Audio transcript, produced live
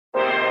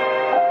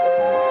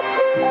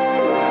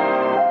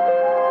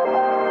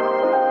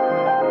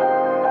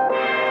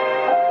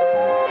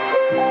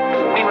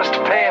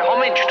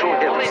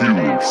What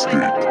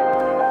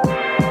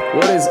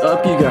is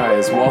up, you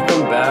guys?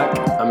 Welcome back.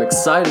 I'm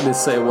excited to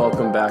say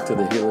welcome back to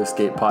the Healer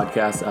Escape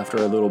podcast after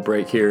a little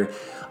break here.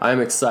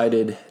 I'm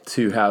excited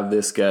to have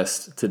this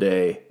guest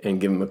today and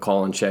give him a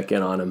call and check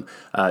in on him.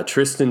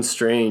 Tristan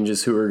Strange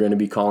is who we're going to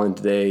be calling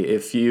today.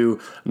 If you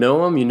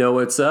know him, you know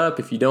what's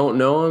up. If you don't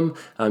know him,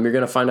 you're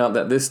going to find out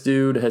that this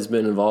dude has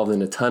been involved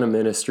in a ton of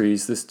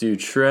ministries. This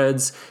dude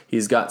shreds.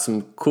 He's got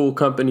some cool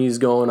companies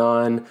going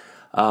on.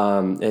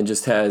 And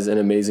just has an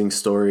amazing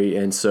story.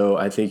 And so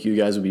I think you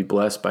guys will be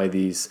blessed by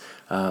these,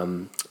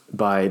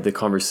 by the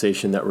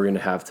conversation that we're going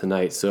to have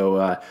tonight.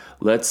 So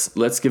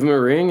let's give him a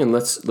ring and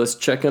let's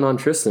check in on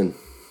Tristan.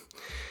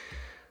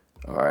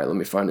 All right, let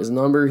me find his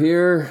number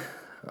here.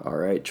 All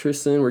right,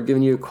 Tristan, we're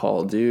giving you a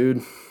call,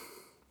 dude.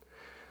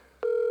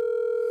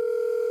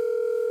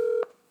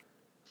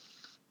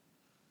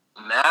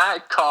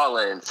 Matt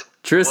Collins.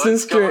 Tristan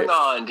What's going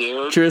on,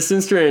 dude?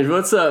 Tristan Strange,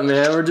 what's up,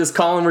 man? We're just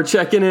calling, we're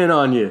checking in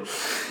on you.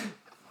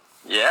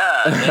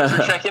 Yeah, thanks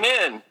for checking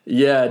in.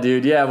 Yeah,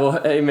 dude. Yeah, well,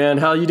 hey, man,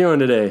 how you doing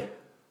today?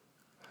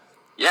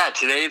 Yeah,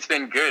 today's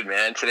been good,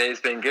 man.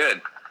 Today's been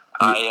good.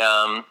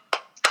 I'm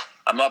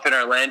up in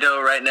Orlando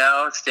right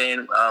now, staying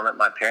at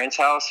my parents'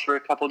 house for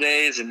a couple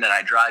days, and then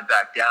I drive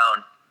back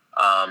down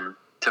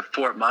to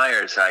Fort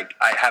Myers. I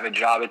have a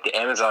job at the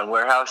Amazon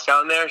warehouse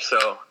down there,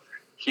 so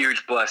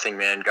huge blessing,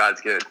 man. God's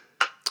good.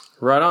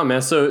 Right on,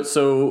 man.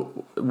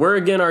 So where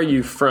again are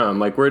you from?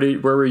 Like, where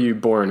were you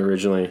born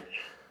originally?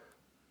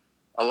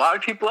 A lot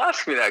of people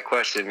ask me that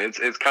question.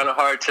 It's kind of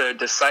hard to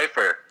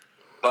decipher,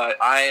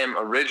 but I am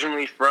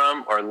originally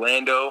from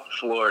Orlando,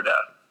 Florida.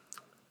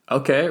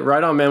 Okay,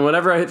 right on, man.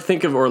 Whenever I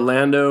think of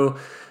Orlando,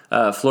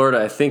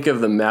 Florida, I think of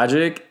the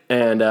Magic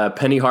and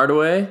Penny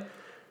Hardaway.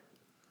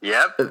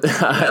 Yep.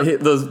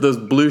 those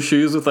blue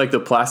shoes with like the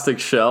plastic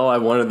shell. I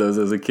wanted those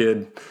as a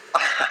kid.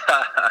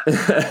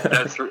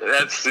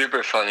 That's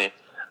super funny.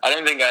 I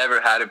don't think I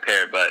ever had a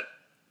pair, but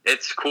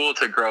it's cool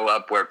to grow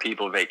up where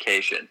people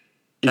vacation.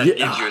 That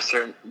gives you a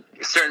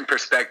certain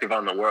perspective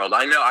on the world.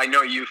 I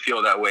know you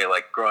feel that way,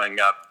 like growing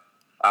up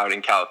out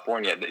in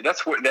California.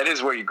 That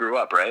is where you grew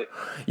up, right?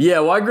 Yeah,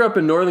 well, I grew up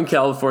in Northern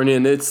California,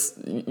 and it's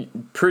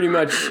pretty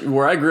much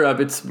where I grew up.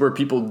 It's where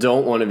people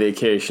don't want a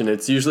vacation.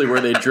 It's usually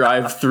where they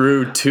drive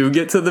through to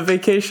get to the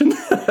vacation.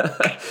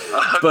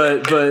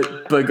 But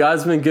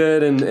God's been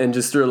good, and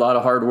just through a lot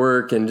of hard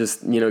work, and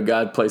just,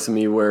 God placing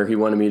me where He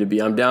wanted me to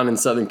be. I'm down in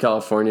Southern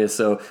California,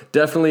 so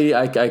definitely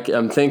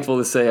I'm thankful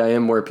to say I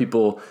am where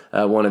people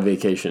want a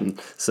vacation.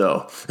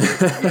 So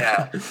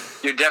yeah,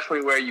 you're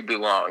definitely where you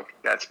belong.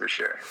 That's for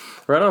sure.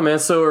 Right on, man.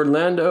 So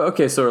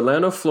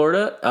Orlando,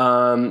 Florida,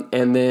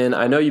 and then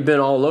I know you've been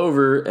all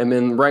over, and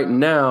then right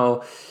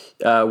now,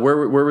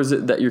 where was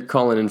it that you're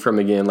calling in from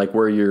again? Like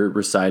where you're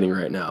residing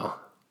right now?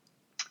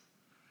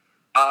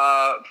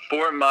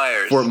 Fort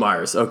Myers. Fort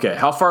Myers. Okay.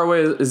 How far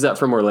away is that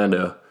from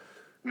Orlando?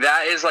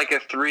 That is like a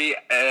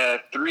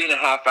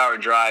 3.5 hour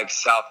drive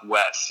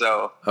southwest.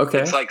 So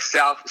it's like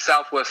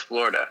southwest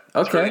Florida.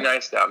 It's really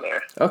nice down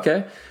there.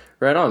 Okay.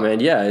 Right on,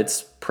 man. Yeah,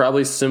 it's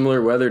probably similar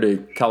weather to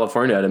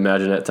California, I'd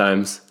imagine, at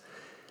times.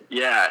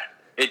 Yeah,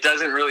 it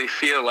doesn't really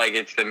feel like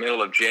it's the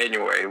middle of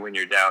January when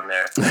you're down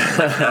there.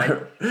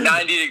 Like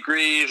 90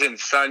 degrees and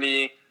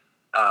sunny.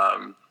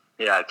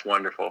 Yeah, it's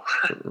wonderful.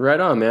 Right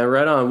on, man.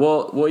 Right on.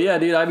 Well, yeah,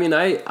 dude. I mean,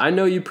 I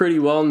know you pretty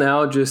well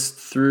now just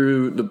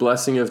through the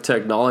blessing of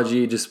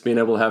technology, just being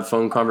able to have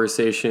phone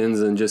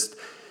conversations and just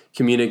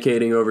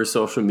communicating over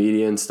social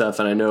media and stuff.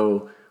 And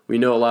we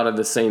know a lot of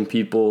the same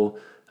people,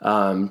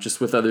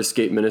 just with other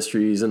skate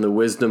ministries and the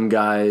Wisdom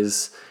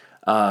guys.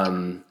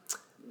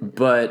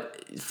 But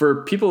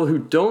for people who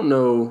don't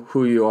know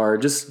who you are,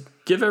 just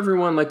give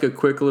everyone like a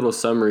quick little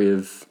summary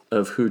of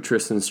who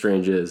Tristan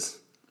Strange is.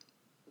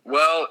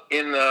 Well,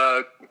 in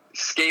the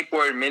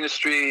skateboard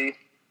ministry,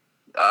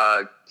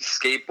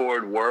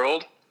 skateboard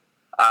world,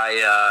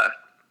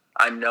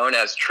 I'm known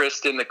as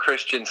Tristan the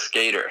Christian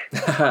Skater.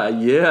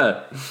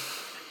 Yeah.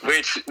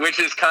 Which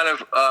is kind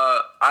of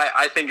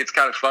I think it's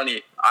kind of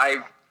funny.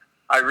 I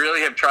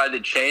really have tried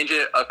to change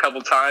it a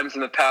couple times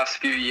in the past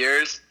few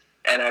years,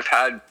 and I've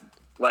had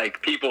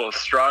like people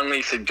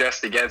strongly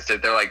suggest against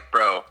it. They're like,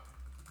 "Bro,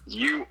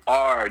 you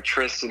are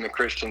Tristan the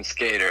Christian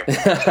Skater."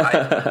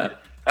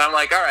 And I'm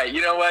like, all right,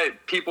 you know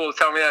what? People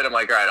tell me that. I'm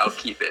like, all right, I'll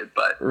keep it.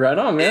 But right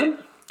on, man.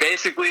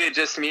 Basically, it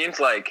just means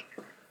like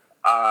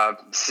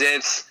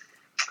since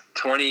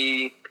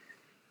May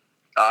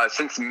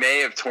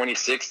of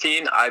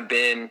 2016, I've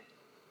been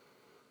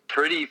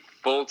pretty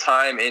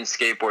full-time in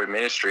skateboard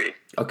ministry.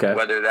 Okay.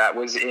 Whether that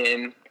was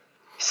in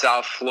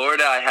South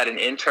Florida, I had an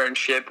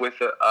internship with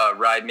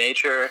Ride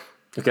Nature.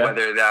 Okay.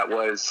 Whether that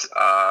was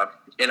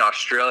in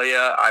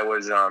Australia, I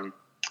was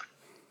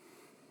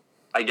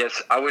I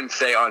guess I wouldn't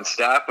say on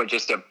staff, but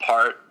just a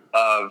part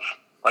of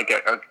like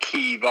a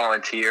key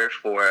volunteer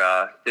for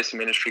this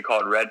ministry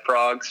called Red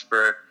Frogs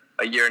for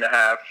a year and a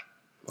half.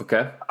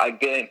 Okay. I've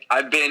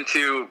been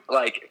to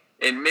like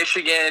in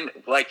Michigan,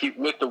 like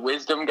with the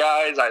Wisdom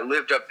guys. I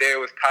lived up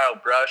there with Kyle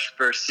Brush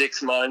for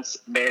 6 months,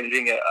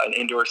 managing an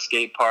indoor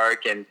skate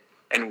park, and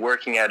and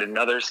working at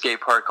another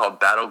skate park called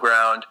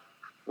Battleground,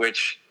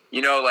 which,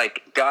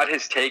 like, God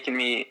has taken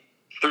me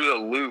through the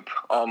loop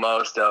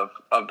almost of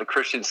the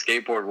Christian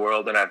skateboard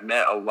world, and I've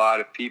met a lot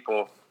of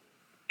people,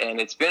 and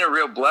it's been a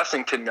real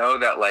blessing to know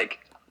that, like,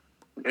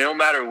 no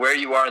matter where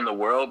you are in the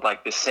world,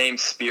 like, the same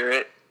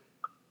spirit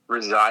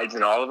resides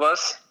in all of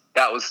us.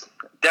 That was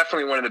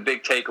definitely one of the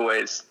big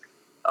takeaways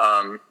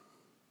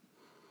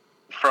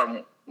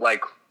from,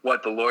 like,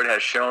 what the Lord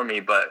has shown me.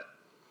 But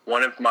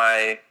one of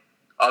my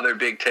other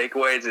big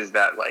takeaways is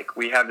that, like,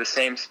 we have the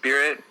same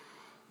spirit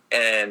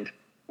and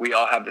we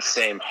all have the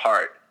same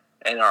heart.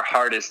 And our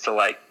heart is to,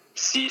 like,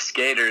 see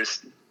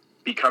skaters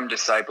become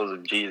disciples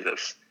of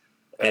Jesus.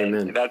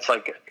 Amen. And that's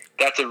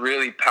a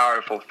really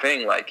powerful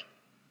thing. Like,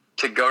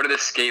 to go to the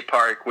skate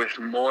park with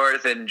more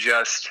than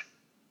just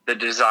the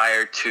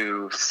desire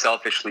to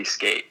selfishly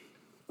skate.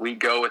 We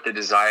go with the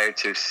desire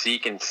to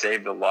seek and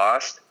save the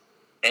lost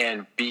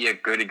and be a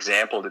good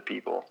example to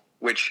people,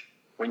 which,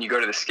 when you go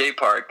to the skate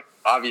park,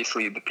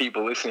 obviously the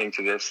people listening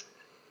to this,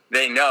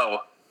 they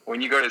know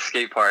when you go to the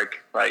skate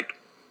park, like,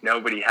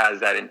 nobody has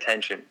that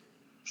intention.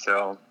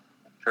 So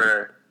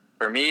for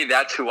me,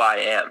 that's who I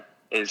am,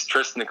 is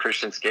Tristan the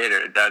Christian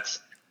Skater.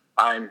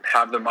 I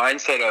have the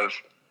mindset of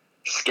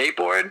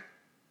skateboard,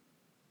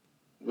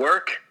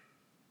 work,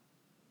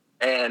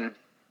 and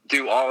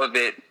do all of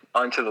it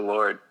unto the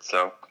Lord.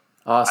 So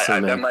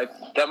awesome, man.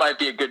 That might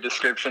be a good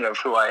description of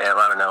who I am.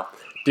 I don't know.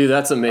 Dude,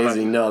 that's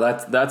amazing. No,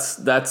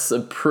 that's a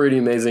pretty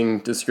amazing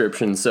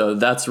description. So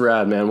that's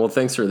rad, man. Well,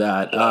 thanks for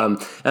that. And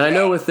I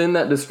know within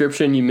that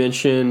description you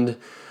mentioned,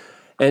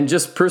 and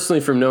just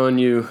personally from knowing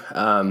you,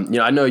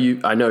 I know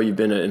you've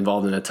been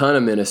involved in a ton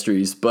of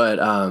ministries, but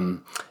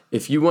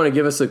if you want to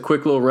give us a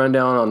quick little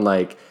rundown on,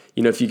 like,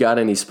 if you got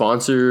any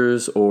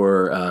sponsors,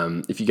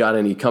 or if you got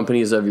any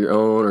companies of your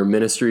own or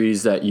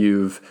ministries that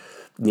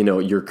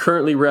you're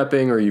currently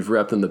repping or you've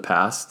repped in the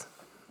past.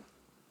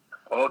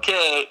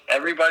 Okay,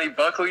 everybody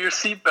buckle your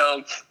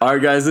seatbelts. All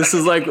right, guys, this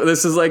is like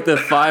the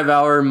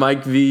 5-hour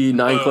Mike V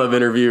 9 Club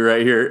interview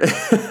right here.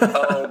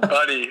 Oh,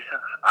 buddy.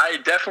 I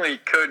definitely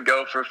could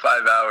go for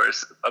 5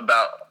 hours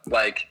about,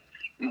 like,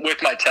 with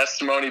my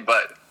testimony,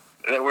 but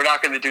we're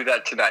not going to do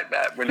that tonight,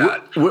 Matt. We're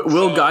not.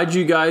 We'll guide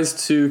you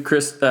guys to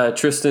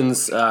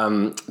Tristan's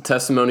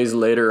testimonies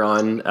later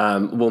on.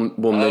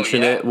 We'll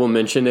mention it. We'll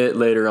mention it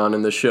later on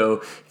in the show.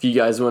 If you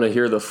guys want to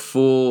hear the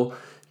full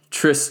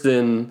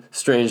Tristan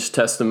Strange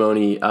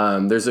testimony,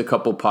 there's a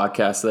couple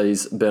podcasts that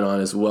he's been on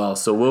as well.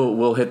 So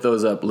we'll hit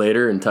those up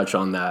later and touch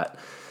on that.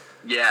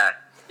 Yeah.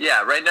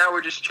 Right now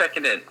we're just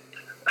checking in.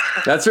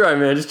 That's right,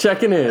 man. Just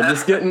checking in.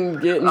 Just getting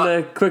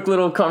a quick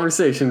little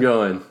conversation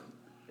going.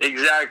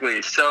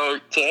 Exactly. So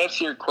to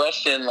answer your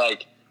question,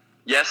 like,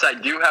 yes, I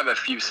do have a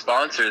few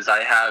sponsors.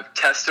 I have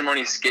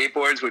Testimony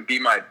Skateboards would be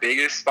my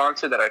biggest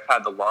sponsor that I've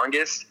had the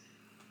longest.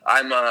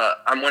 I'm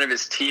one of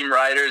his team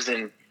riders,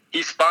 and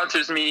he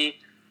sponsors me.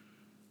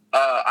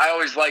 I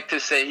always like to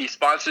say he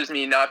sponsors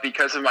me not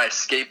because of my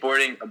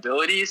skateboarding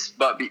abilities,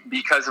 but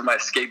because of my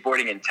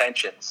skateboarding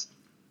intentions.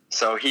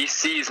 So he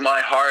sees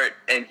my heart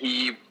and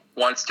he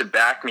wants to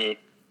back me.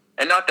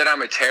 And not that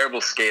I'm a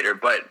terrible skater,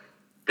 but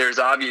there's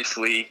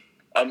obviously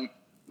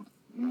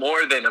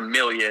more than 1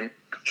 million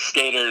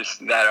skaters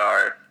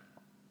that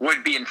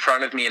would be in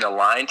front of me in a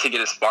line to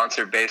get a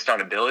sponsor based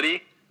on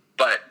ability.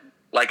 But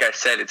like I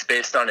said, it's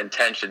based on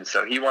intention.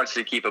 So he wants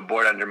to keep a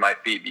board under my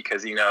feet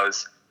because he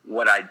knows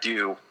what I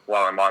do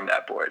while I'm on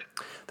that board.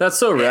 That's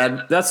so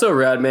rad. That's so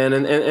rad, man.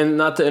 And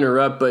not to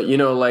interrupt, but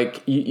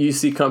like you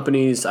see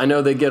companies, I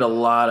know they get a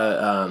lot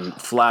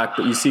of flack,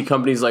 but you see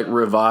companies like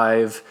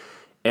Revive,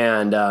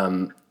 and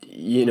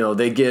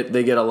they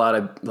get a lot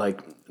of,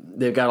 like,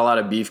 they've got a lot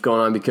of beef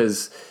going on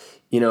because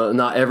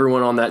not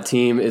everyone on that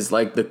team is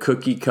like the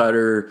cookie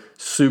cutter,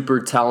 super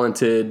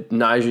talented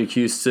Nigel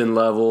Houston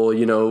level,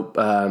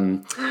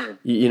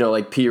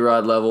 like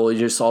P-Rod level,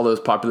 just all those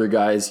popular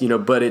guys,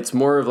 but it's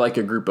more of like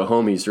a group of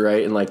homies,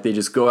 right? And like they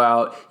just go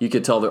out, you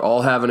could tell they're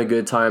all having a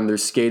good time. They're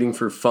skating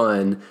for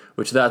fun,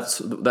 which that's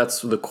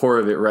the core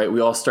of it, right? We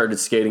all started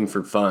skating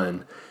for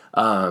fun.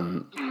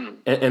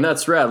 And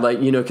that's rad, like,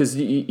 because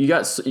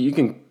you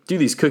can do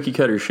these cookie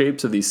cutter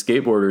shapes of these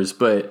skateboarders,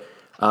 but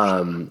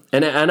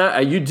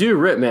you do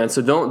rip, man.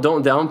 So don't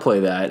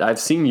downplay that. I've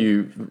seen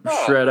you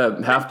shred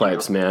up half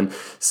pipes, man.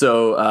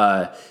 So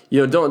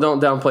don't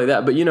downplay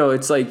that. But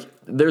it's like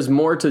there's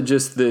more to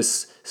just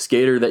this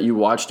skater that you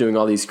watch doing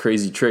all these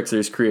crazy tricks.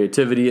 There's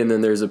creativity, and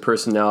then there's a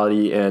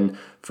personality, and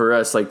for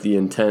us, like the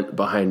intent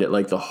behind it,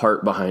 like the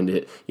heart behind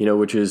it.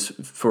 Which is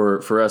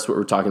for us what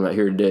we're talking about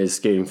here today is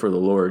skating for the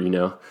Lord.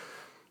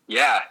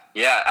 Yeah,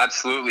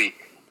 absolutely.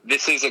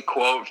 This is a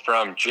quote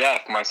from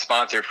Jeff, my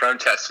sponsor from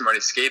Testimony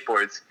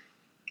Skateboards.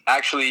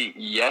 Actually,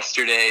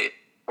 yesterday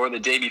or the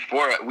day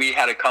before, we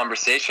had a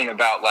conversation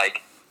about,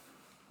 like,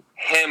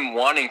 him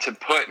wanting to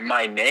put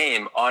my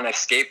name on a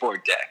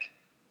skateboard deck,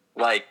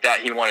 like,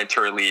 that he wanted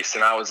to release.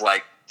 And I was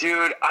like,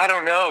 dude, I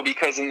don't know,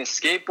 because in the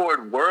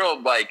skateboard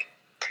world, like,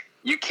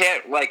 you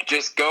can't, like,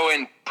 just go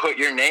and put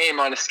your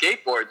name on a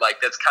skateboard. Like,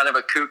 that's kind of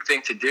a kook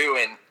thing to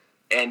do.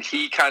 And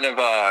he kind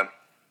of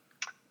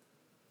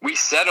we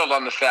settled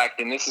on the fact,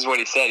 and this is what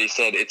he said. He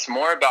said, it's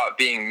more about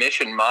being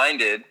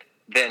mission-minded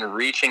than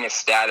reaching a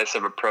status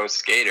of a pro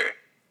skater.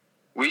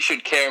 We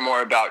should care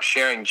more about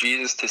sharing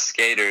Jesus to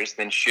skaters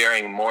than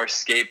sharing more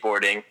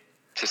skateboarding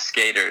to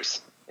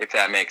skaters, if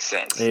that makes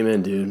sense.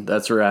 Amen, dude.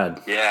 That's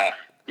rad. Yeah.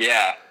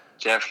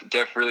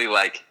 Jeff really,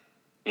 like,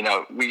 you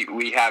know,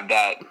 we have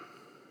that,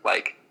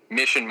 like,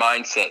 mission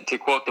mindset. To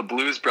quote the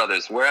Blues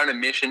Brothers, we're on a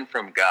mission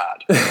from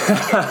God.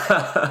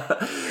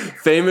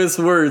 Famous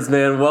words,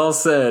 man. Well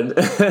said.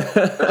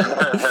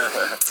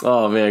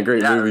 Oh, man.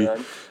 Great movie.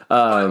 Man.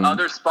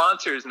 Other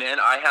sponsors, man.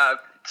 I have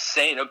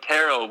Saint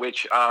Apparel,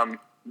 which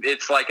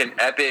it's like an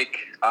epic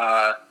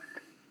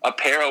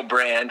apparel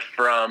brand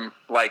from,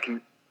 like,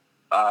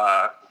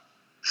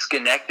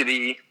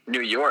 Schenectady,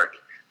 New York,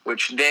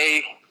 which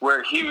they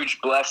were a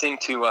huge blessing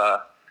to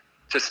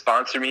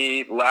sponsor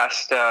me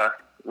last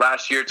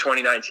year,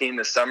 2019.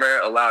 The summer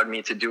allowed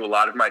me to do a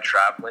lot of my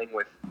traveling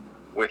with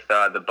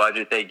the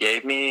budget they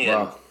gave me.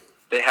 Wow. And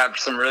they have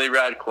some really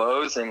rad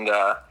clothes and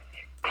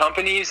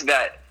companies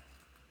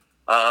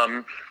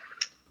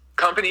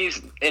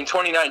in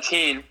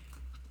 2019.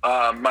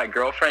 My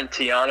girlfriend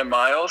Tiana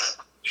Miles,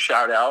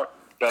 shout out,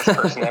 best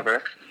person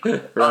ever.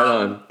 Right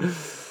on.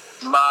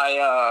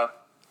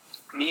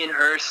 Me and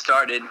her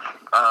started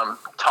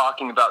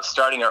talking about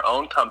starting our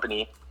own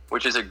company,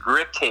 which is a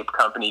grip tape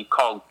company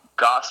called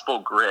Gospel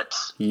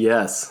Grips.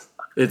 Yes,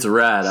 it's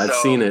rad. I've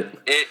seen it.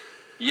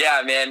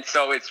 Yeah, man.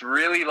 So it's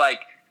really like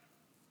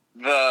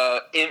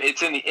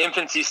it's in the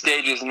infancy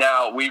stages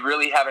now. We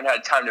really haven't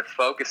had time to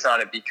focus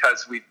on it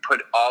because we've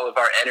put all of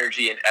our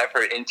energy and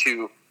effort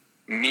into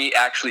me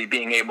actually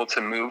being able to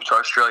move to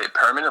Australia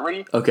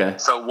permanently. Okay.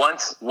 So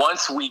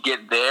once we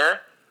get there,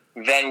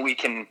 then we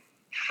can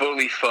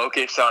fully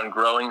focus on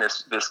growing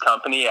this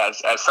company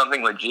as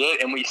something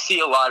legit. And we see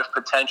a lot of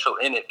potential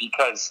in it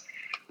because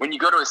when you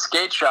go to a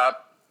skate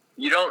shop,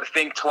 you don't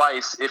think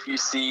twice if you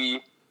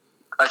see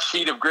a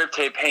sheet of grip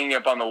tape hanging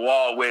up on the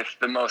wall with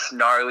the most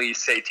gnarly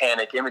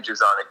satanic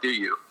images on it, do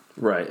you?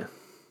 Right.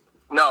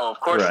 No, of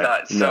course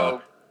not. So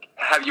No.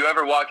 Have you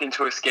ever walked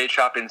into a skate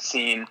shop and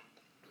seen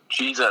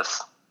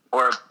Jesus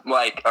or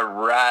like a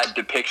rad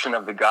depiction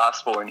of the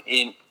gospel and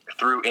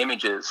through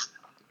images?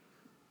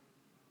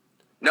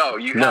 No,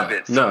 you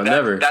haven't. So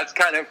never. That's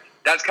kind of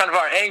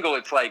our angle.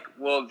 It's like,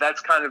 well,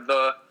 that's kind of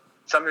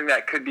something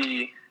that could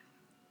be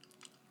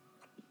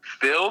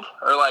filled,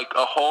 or like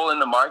a hole in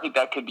the market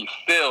that could be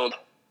filled,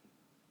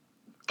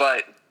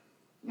 but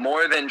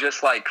more than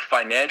just like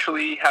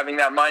financially having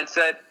that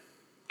mindset,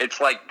 it's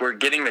like we're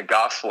getting the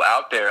gospel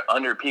out there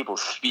under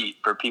people's feet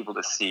for people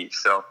to see.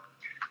 So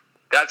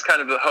that's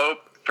kind of the hope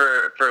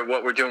for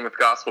what we're doing with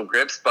Gospel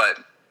Grips, but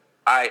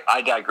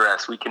I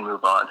digress. We can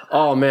move on.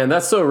 Oh man,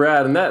 that's so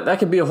rad. And that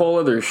could be a whole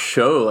other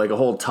show, like a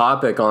whole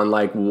topic on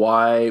like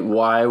why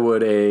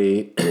would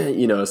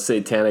a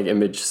satanic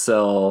image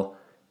sell,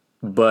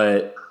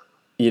 but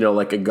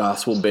like a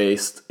gospel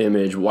based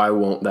image, why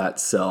won't that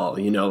sell?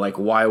 Like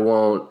why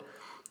won't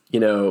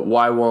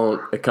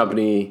a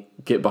company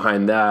get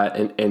behind that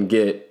and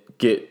get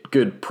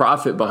good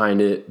profit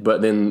behind it,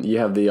 but then you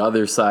have the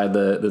other side,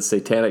 the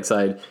satanic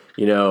side,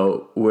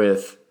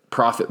 with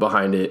profit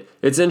behind it.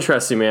 It's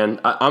interesting, man.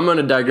 I'm going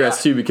to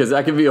digress too, because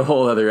that could be a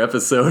whole other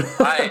episode.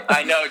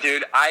 I know,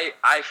 dude.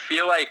 I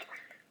feel like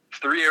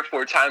 3 or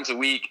 4 times a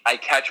week I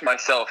catch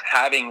myself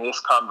having this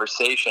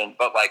conversation,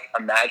 but like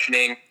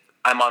imagining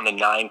I'm on the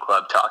 9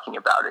 Club talking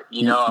about it.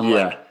 I'm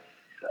like,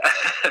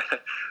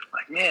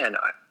 like, man,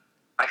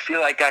 I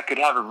feel like I could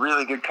have a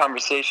really good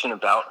conversation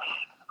about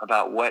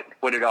what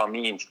it all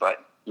means.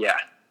 But yeah,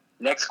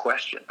 next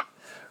question.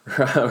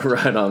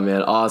 Right on,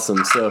 man.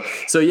 Awesome.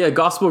 So yeah,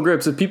 Gospel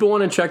Grips. If people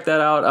want to check that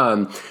out,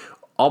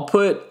 I'll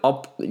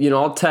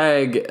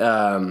tag.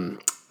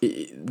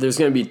 There's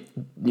going to be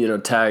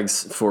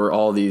tags for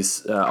all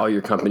these all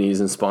your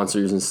companies and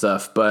sponsors and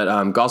stuff.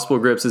 But Gospel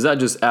Grips, is that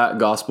just at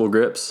Gospel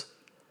Grips?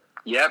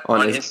 Yep,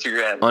 on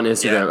Instagram. On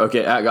Instagram, yeah.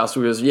 Okay, at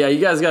Gospel Grips. Yeah, you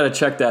guys got to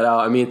check that out.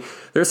 I mean,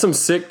 there's some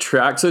sick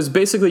tracks. So it's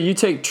basically you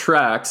take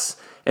tracks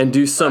and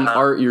do some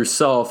art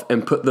yourself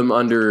and put them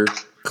under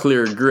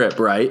clear grip,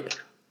 right?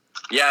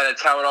 Yeah,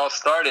 that's how it all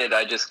started.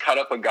 I just cut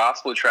up a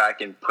gospel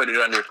track and put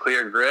it under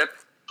clear grip.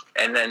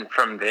 And then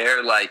from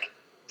there, like,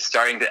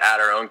 starting to add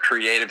our own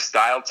creative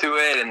style to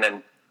it. And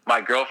then my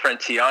girlfriend,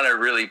 Tiana,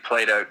 really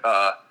played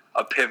a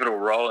pivotal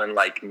role in,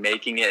 like,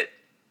 making it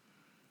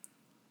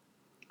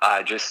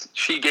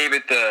she gave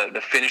it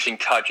the finishing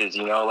touches,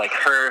 like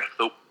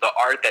the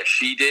art that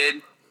she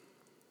did.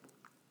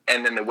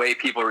 And then the way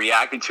people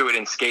reacted to it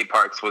in skate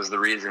parks was the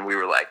reason we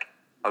were like,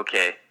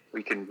 okay,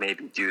 we can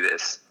maybe do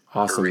this.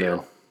 Awesome,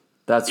 man.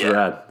 That's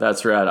rad.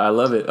 That's rad. I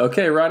love it.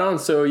 Okay, right on.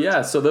 So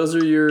yeah, so those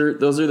are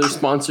their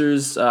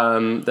sponsors.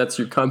 That's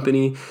your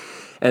company.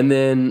 And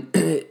then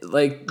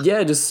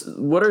just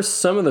what are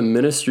some of the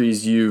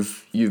ministries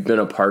you've been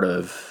a part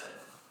of?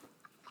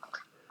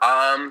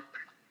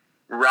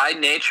 Ride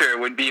Nature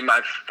would be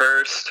my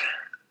first.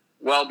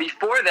 Well,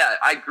 before that,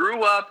 I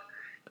grew up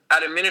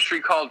at a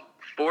ministry called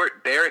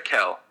Fort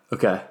Barakel.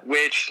 Okay.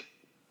 Which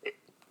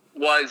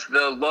was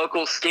the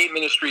local skate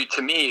ministry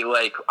to me.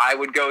 Like, I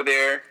would go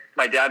there.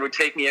 My dad would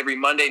take me every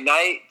Monday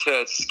night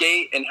to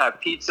skate and have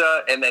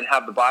pizza and then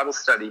have the Bible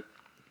study.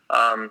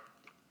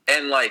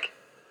 And like,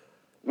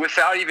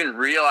 without even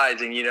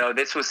realizing,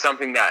 this was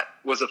something that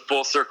was a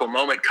full circle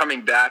moment,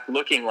 coming back,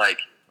 looking like,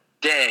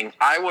 dang,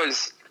 I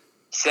was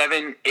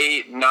 7,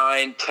 8,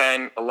 9,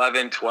 10,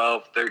 11,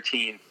 12,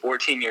 13,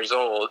 14 years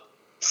old,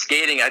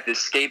 skating at this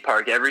skate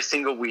park every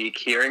single week,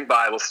 hearing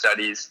Bible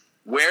studies,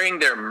 wearing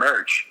their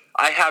merch.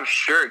 I have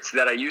shirts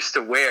that I used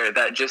to wear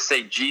that just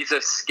say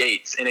Jesus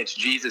skates, and it's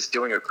Jesus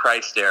doing a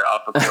Christ dare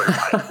off a quarter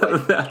pipe.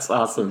 Like, that's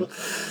awesome.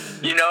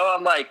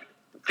 I'm like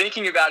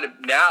thinking about it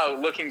now,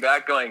 looking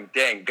back, going,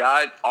 dang,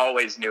 God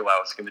always knew I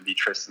was going to be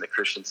Tristan the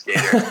Christian skater.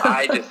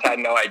 I just had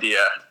no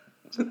idea.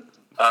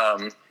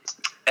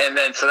 And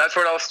then, so that's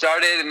where it all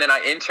started. And then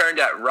I interned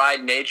at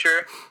Ride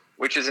Nature,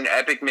 which is an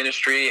epic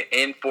ministry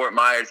in Fort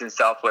Myers in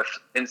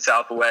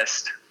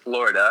Southwest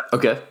Florida.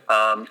 Okay.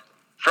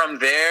 From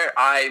there,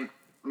 I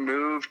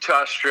moved to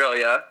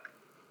Australia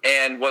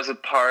and was a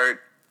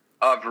part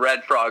of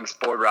Red Frog's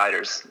Board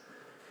Riders.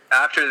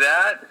 After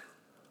that,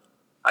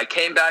 I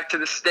came back to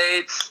the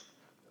States,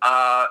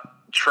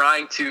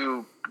 trying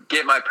to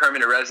get my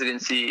permanent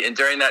residency. And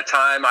during that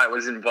time, I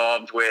was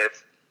involved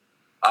with,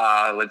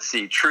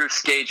 Truth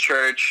Skate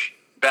Church,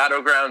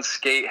 Battleground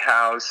Skate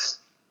House,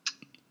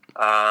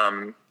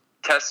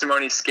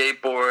 Testimony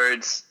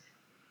Skateboards.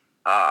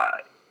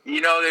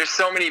 There's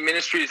so many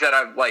ministries that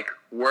I've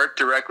worked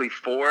directly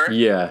for.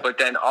 Yeah. But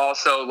then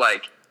also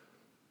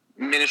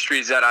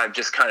ministries that I've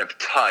just kind of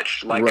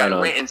touched. Went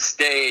and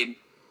stayed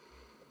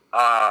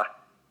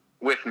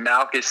with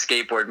Malchus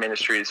Skateboard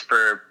Ministries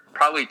for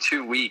probably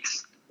 2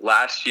 weeks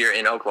last year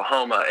in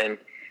Oklahoma. And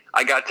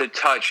I got to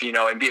touch,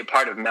 and be a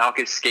part of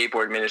Malchus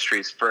Skateboard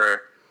Ministries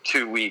for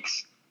 2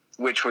 weeks,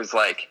 which was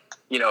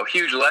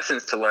huge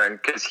lessons to learn,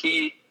 because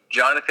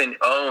Jonathan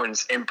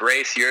owns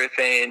Embrace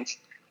Urethanes,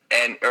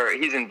 or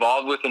he's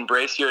involved with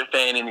Embrace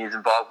Urethane, and he's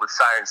involved with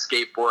Siren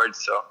Skateboards.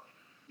 So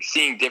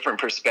seeing different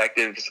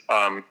perspectives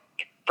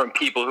from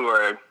people who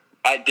are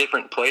at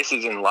different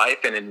places in life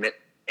and in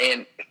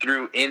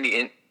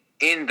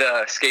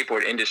the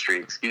skateboard industry,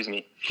 excuse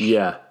me.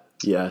 Yeah.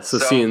 Yeah. So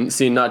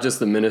seeing not just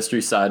the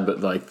ministry side, but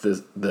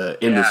the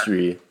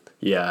industry.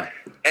 Yeah.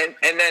 And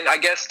then I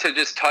guess to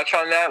just touch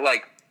on that,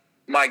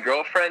 my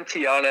girlfriend,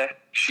 Tiana,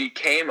 she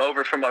came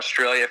over from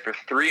Australia for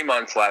 3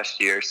 months last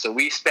year. So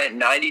we spent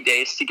 90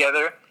 days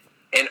together,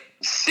 and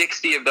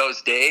 60 of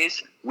those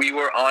days we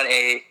were on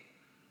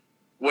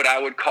what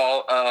I would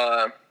call,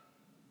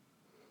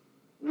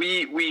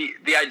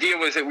 the idea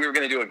was that we were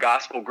going to do a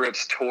Gospel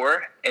Grips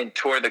tour and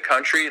tour the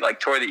country,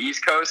 tour the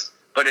East Coast,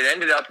 but it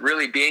ended up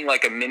really being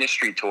a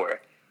ministry tour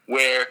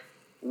where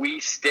we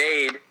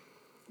stayed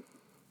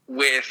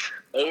with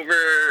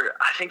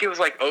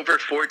over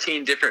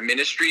 14 different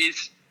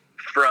ministries,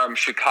 from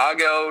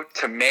Chicago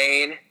to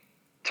Maine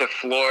to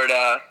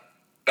Florida,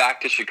 back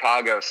to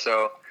Chicago.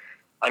 So,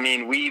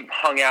 we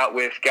hung out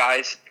with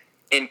guys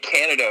in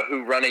Canada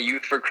who run a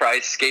Youth for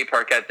Christ skate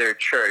park at their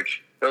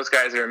church. Those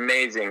guys are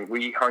amazing.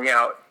 We hung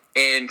out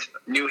in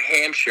New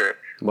Hampshire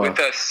with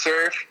a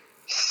surf,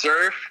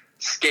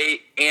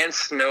 skate, and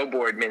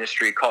snowboard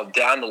ministry called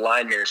Down the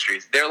Line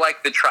Ministries. They're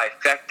like the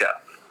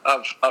trifecta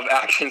of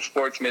action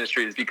sports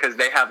ministries, because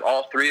they have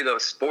all three of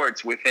those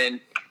sports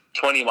within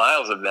 20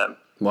 miles of them.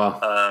 Wow.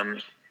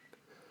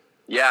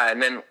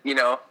 And then,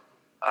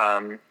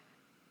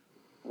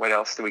 what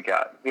else do we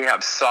got? We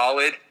have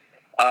Solid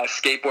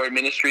Skateboard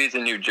Ministries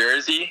in New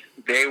Jersey.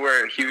 They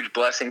were a huge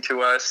blessing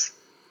to us.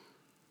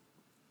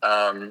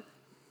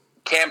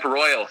 Camp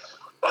Royal.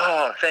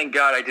 Oh, thank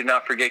God I did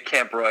not forget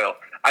Camp Royal.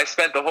 I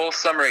spent the whole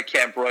summer at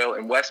Camp Royal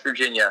in West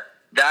Virginia.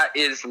 That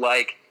is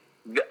the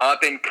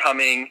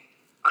up-and-coming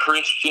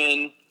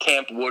Christian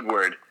Camp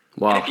Woodward.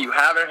 Wow. And if you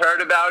haven't heard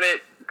about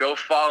it, go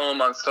follow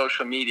them on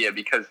social media,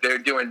 because they're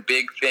doing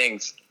big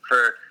things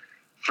for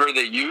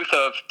the youth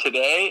of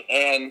today,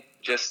 and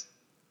just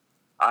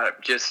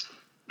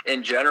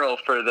in general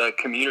for the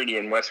community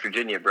in West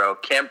Virginia, bro.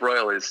 Camp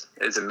Royal is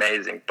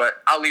amazing, but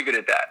I'll leave it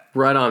at that.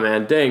 Right on,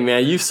 man. Dang,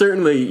 man. You've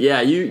certainly,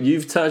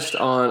 you've touched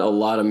on a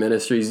lot of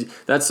ministries.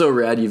 That's so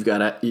rad. You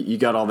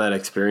got all that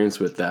experience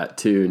with that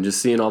too, and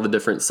just seeing all the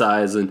different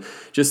sides, and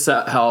just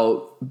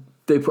how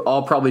they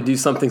all probably do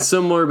something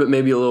similar, but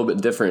maybe a little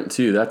bit different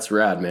too. That's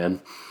rad,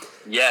 man.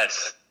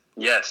 Yes.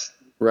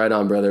 Right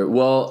on, brother.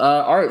 Well,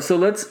 all right. So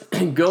let's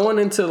go on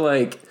into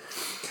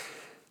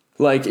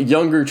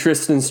younger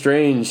Tristan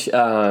Strange.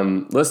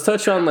 Let's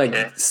touch on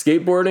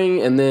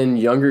skateboarding and then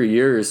younger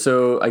years.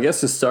 So I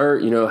guess to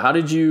start, how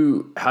did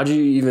you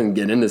even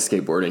get into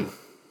skateboarding?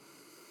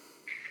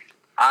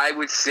 I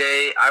would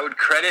say I would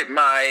credit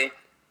my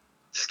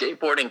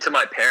skateboarding to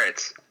my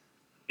parents,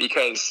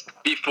 because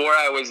before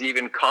I was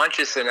even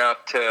conscious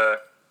enough to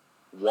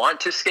want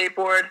to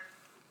skateboard,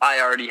 I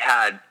already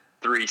had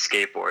 3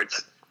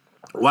 skateboards.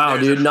 Wow,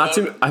 dude.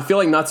 I feel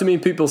like not too many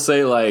people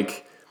say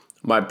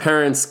my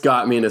parents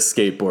got me into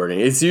skateboarding.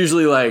 It's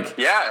usually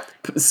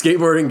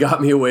skateboarding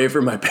got me away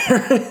from my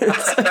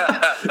parents.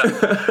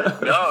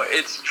 No,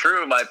 it's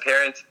true. My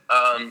parents,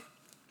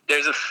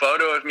 there's a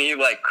photo of me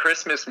like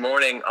Christmas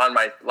morning on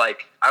my,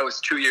 like, I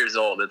was 2 years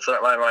old. It's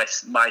like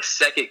my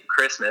second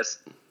Christmas.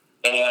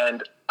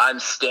 And I'm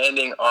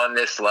standing on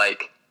this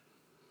like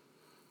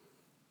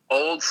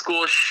old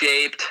school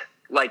shaped,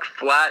 like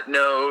flat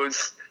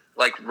nose,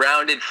 like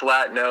rounded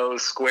flat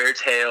nose, square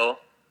tail,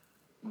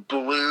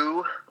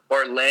 blue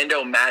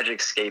Orlando Magic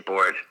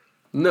skateboard.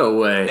 No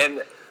way.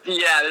 And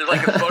yeah, there's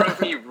like a photo of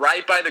me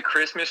right by the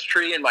Christmas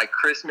tree in my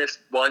Christmas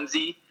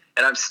onesie.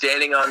 And I'm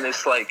standing on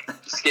this like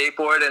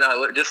skateboard and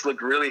I just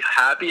look really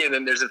happy. And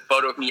then there's a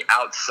photo of me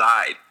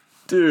outside.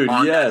 Dude,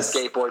 on yes.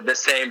 that skateboard the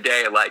same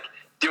day, like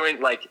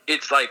doing like,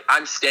 it's like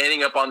I'm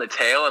standing up on the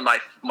tail and my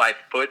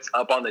foot's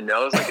up on the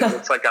nose. Like it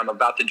looks like I'm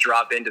about to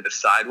drop into the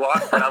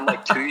sidewalk. And I'm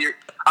like 2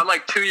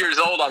 years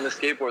old on the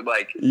skateboard,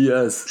 like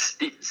yes,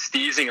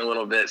 steezing a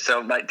little bit.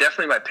 So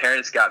definitely my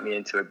parents got me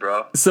into it,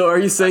 bro. So are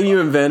you saying you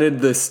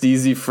invented the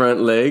steezy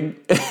front leg?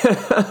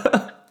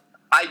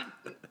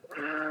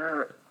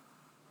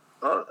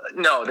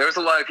 No, there was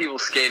a lot of people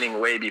skating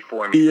way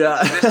before me.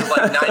 Yeah. This is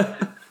like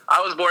I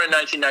was born in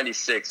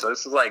 1996, so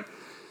this is like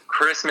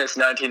Christmas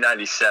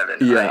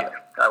 1997. Yeah.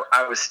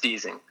 I was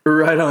steezing.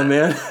 Right on,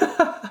 man.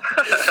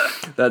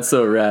 That's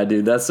so rad,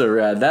 dude. That's so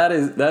rad. That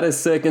is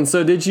sick. And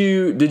so did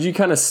you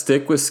kind of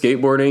stick with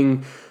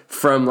skateboarding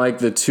from like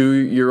the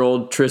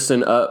 2-year-old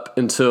Tristan up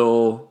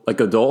until like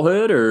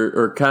adulthood,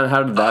 or kind of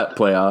how did that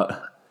play out?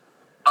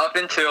 Up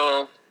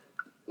until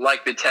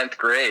like the 10th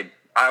grade.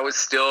 I was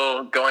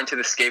still going to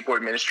the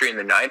skateboard ministry in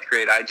the 9th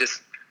grade.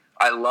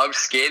 I loved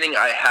skating.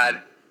 I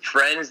had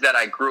friends that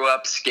I grew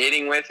up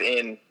skating with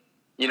in,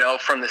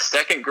 from the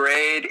 2nd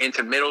grade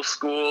into middle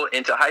school,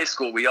 into high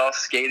school. We all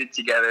skated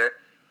together.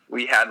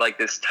 We had like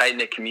this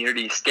tight-knit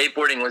community.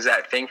 Skateboarding was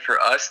that thing for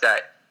us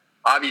that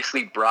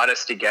obviously brought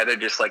us together,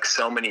 just like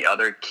so many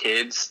other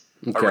kids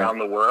around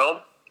the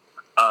world.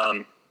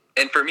 And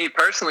for me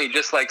personally,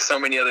 just like so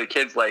many other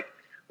kids, like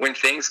when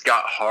things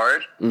got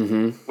hard,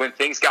 when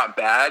things got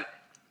bad,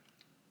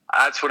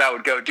 that's what I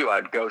would go do.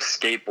 I'd go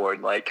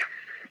skateboard. Like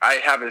I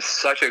have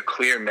such a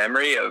clear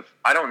memory of,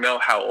 I don't know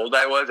how old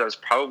I was. I was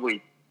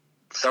probably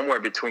somewhere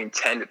between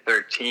 10 to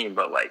 13,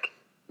 but like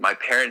my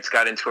parents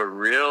got into a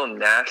real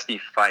nasty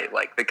fight,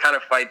 like the kind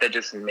of fight that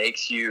just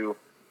makes you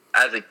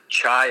as a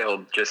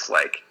child just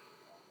like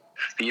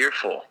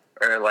fearful,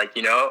 or like,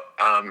 and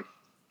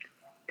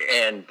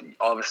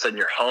all of a sudden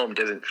your home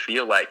doesn't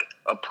feel like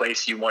a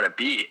place you want to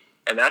be.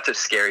 And that's a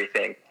scary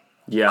thing.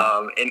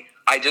 Yeah. And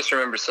I just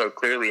remember so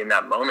clearly in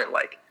that moment,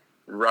 like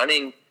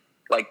running,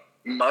 like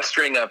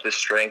mustering up the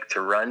strength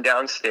to run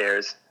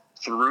downstairs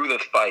through the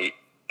fight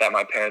that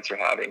my parents are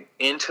having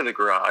into the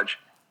garage,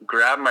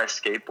 grab my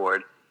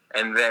skateboard,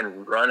 and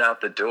then run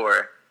out the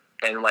door.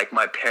 And like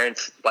my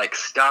parents like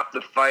stop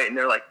the fight and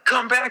they're like,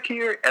 come back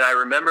here. And I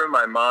remember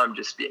my mom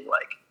just being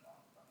like,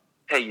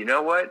 hey, you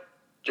know what?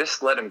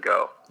 Just let him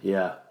go.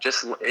 Yeah.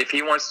 Just if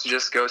he wants to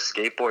just go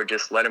skateboard,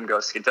 just let him go.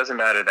 It doesn't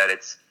matter that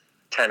it's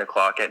 10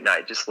 o'clock at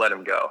night. Just let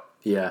him go.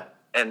 Yeah.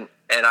 And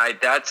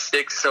that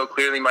sticks so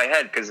clearly in my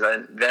head, because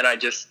then I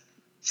just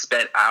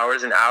spent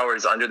hours and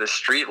hours under the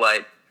street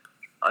light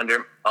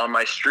on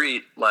my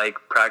street, like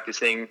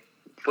practicing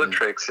flip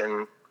tricks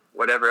and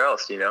whatever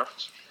else,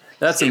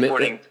 That's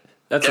skateboarding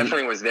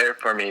definitely was there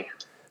for me.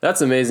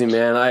 That's amazing,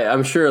 man.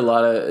 I'm sure a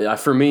lot of,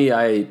 for me,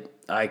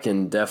 I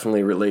can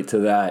definitely relate to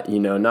that,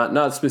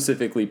 not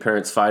specifically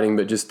parents fighting,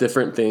 but just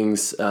different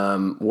things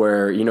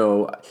where,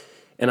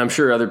 and I'm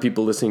sure other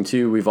people listening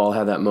too, we've all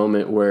had that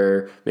moment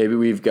where maybe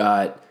we've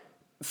got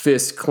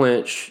fists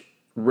clenched,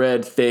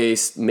 red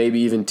faced, maybe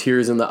even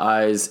tears in the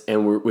eyes,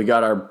 and we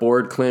got our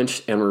board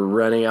clenched and we're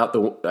running out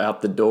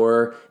the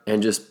door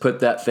and just put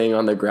that thing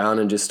on the ground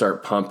and just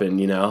start pumping,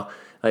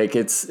 like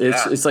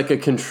it's like a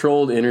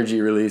controlled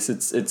energy release.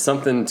 It's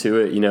something to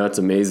it, it's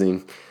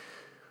amazing.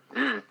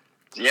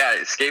 Yeah,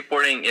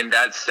 skateboarding in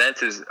that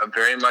sense is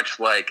very much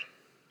like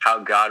how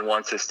God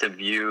wants us to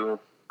view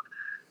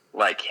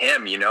like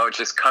him,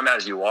 just come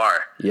as you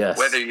are. Yes.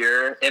 Whether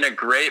you're in a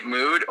great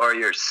mood or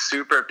you're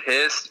super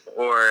pissed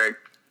or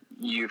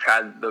you've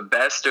had the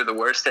best or the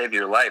worst day of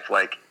your life,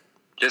 like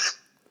just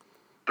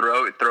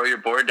throw your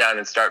board down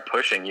and start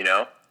pushing,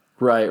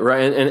 Right.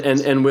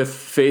 And with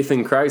faith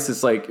in Christ,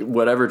 it's like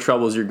whatever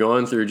troubles you're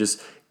going through, just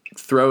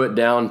throw it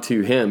down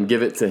to him,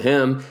 give it to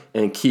him,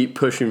 and keep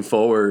pushing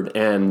forward.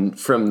 And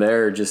from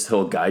there, just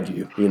he'll guide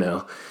you,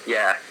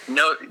 Yeah.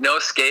 No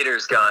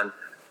skater's gone,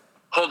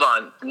 hold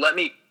on, let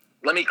me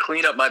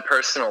clean up my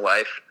personal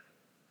life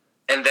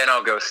and then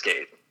I'll go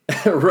skate.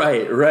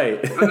 Right.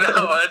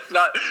 No, it's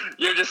not.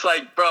 You're just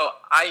like, bro,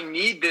 I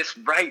need this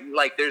right.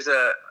 Like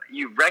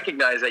you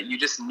recognize that you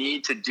just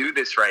need to do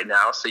this right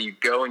now. So you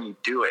go and you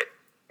do it.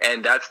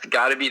 And that's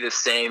got to be the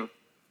same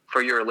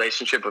for your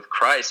relationship with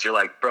Christ. You're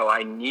like, bro,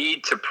 I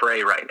need to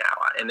pray right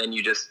now. And then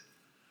you just,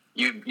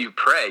 you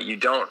pray. You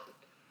don't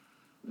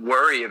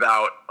worry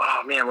about,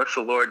 oh man, what's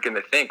the Lord going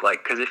to think?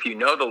 Like, cause if you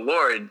know the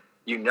Lord,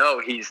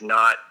 he's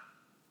not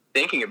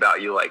thinking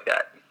about you like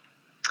that.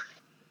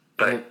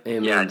 But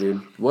Amen, yeah,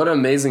 dude. What an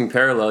amazing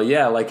parallel.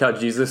 Yeah, like how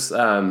Jesus,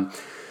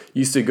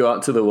 used to go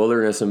out to the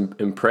wilderness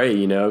and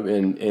pray,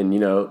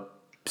 and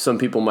some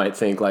people might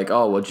think like,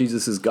 oh, well,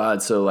 Jesus is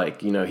God, so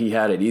like, he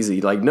had it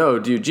easy. Like, no,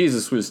 dude,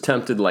 Jesus was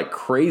tempted like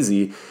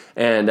crazy,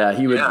 and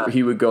he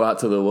would go out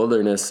to the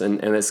wilderness,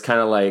 and it's kind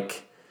of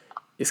like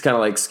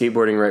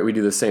skateboarding, right? We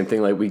do the same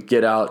thing. Like, we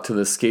get out to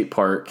the skate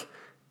park,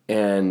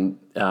 and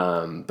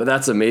but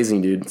that's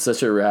amazing, dude. It's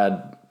such a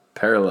rad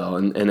parallel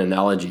and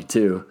analogy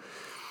too.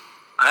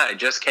 I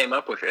just came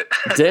up with it.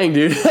 Dang,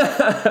 dude.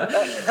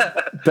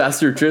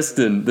 Pastor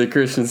Tristan, the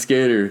Christian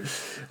skater.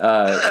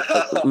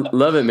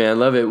 Love it, man.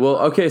 Love it. Well,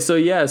 okay. So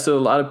a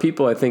lot of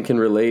people I think can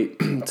relate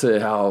to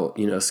how,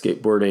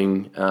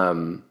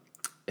 skateboarding,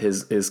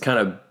 is kind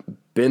of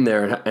been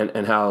there,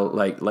 and how,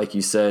 like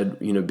you said,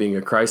 being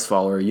a Christ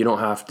follower, you don't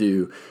have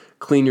to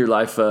clean your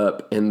life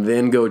up and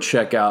then go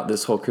check out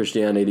this whole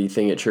Christianity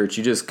thing at church.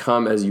 You just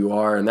come as you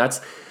are. And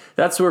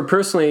that's where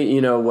personally,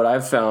 what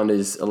I've found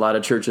is a lot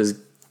of churches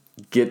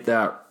get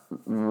that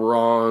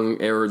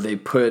wrong, or they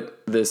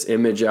put this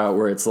image out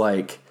where it's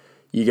like,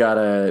 you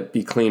gotta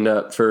be cleaned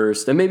up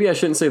first. And maybe I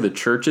shouldn't say the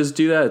churches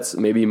do that. It's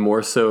maybe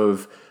more so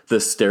of the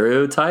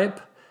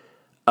stereotype,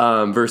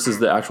 versus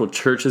the actual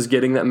churches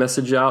getting that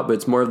message out. But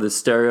it's more of the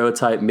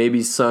stereotype.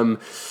 Maybe some,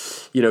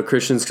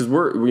 Christians, because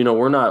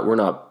we're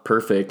not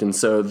perfect, and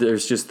so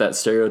there's just that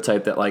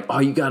stereotype that like, oh,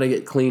 you gotta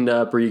get cleaned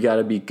up or you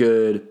gotta be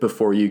good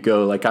before you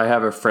go. Like, I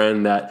have a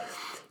friend that,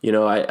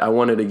 I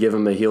wanted to give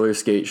him a Healer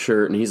Skate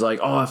shirt, and he's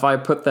like, oh, if I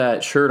put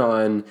that shirt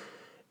on,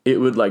 it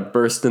would like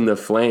burst into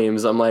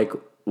flames. I'm like,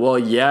 well,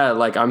 yeah,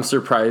 like, I'm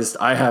surprised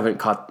I haven't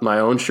caught my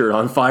own shirt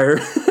on fire,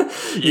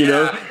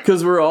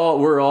 because we're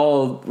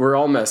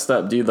all messed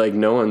up, dude. Like,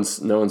 no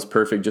one's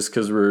perfect. Just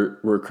because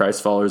we're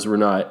Christ followers, we're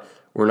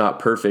not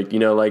perfect.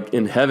 Like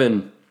in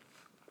heaven,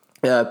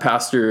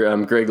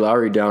 Pastor Greg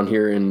Lowry down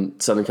here in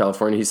Southern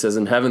California, he says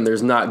in heaven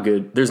there's not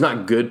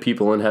good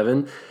people in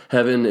heaven.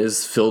 Heaven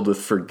is filled with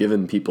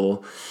forgiven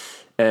people.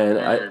 And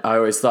I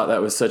always thought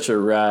that was such a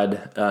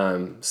rad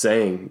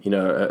saying,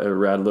 a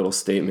rad little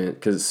statement,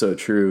 because it's so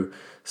true.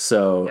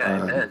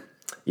 So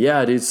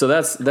yeah, dude. So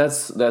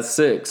that's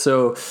sick.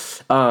 So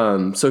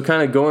kind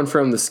of going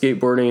from the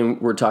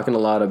skateboarding, we're talking a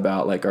lot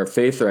about like our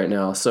faith right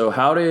now. So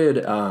how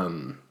did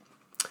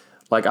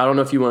like, I don't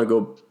know if you want to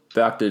go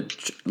back to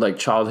like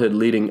childhood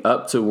leading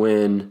up to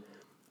when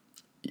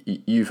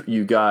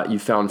you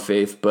found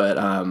faith, but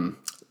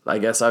I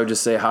guess I would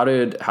just say, how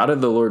did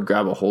the Lord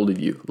grab a hold of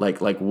you? Like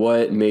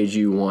what made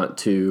you want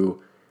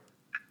to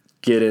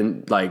get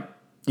in, like,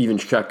 even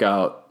check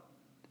out,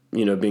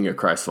 being a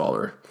Christ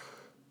follower?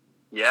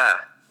 Yeah,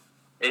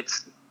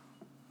 that's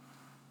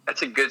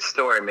a good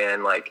story,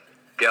 man. Like,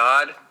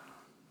 God,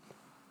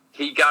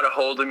 he got a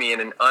hold of me in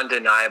an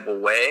undeniable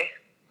way,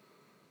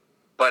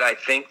 but I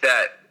think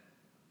that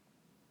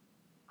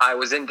I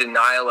was in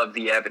denial of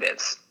the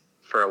evidence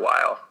for a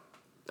while.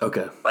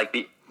 Okay. Like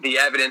the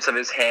evidence of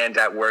his hand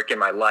at work in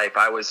my life,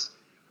 I was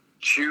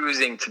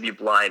choosing to be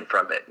blind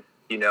from it,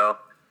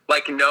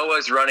 Like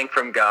Noah's running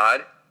from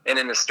God, and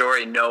in the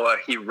story, Noah,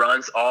 he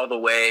runs all the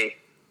way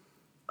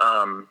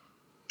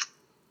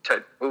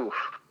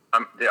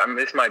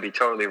this might be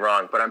totally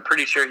wrong, but I'm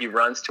pretty sure he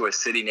runs to a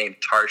city named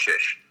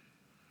Tarshish.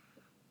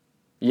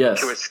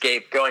 Yes. To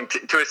escape going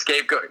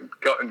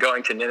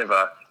to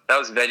Nineveh. That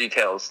was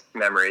VeggieTales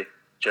memory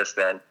just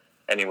then.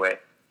 Anyway,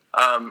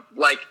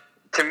 like,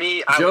 to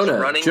me, I was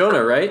running.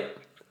 Jonah, right?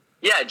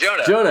 Yeah,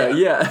 Jonah.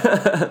 Yeah.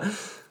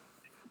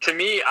 To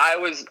me, I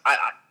was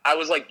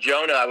like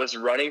Jonah. I was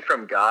running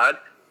from God,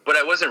 but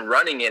I wasn't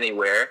running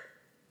anywhere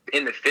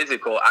in the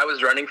physical. I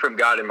was running from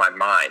God in my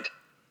mind.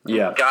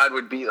 Yeah. God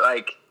would be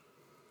like,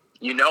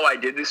 I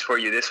did this for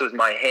you. This was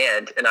my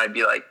hand. And I'd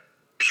be like,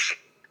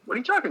 what are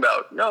you talking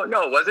about? No,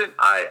 it wasn't.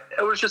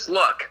 It was just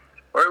luck,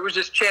 or it was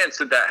just chance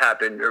that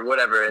happened, or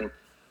whatever. And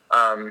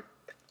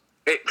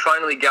it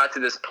finally got to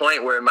this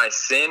point where my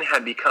sin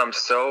had become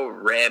so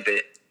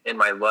rampant in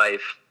my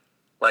life,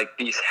 like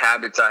these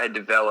habits I had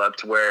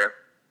developed where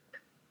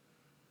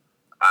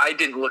I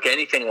didn't look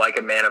anything like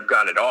a man of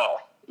God at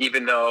all.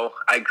 Even though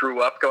I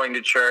grew up going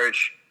to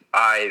church,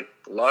 I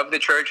loved the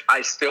church,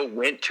 I still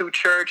went to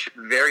church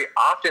very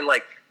often.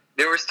 Like,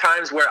 there was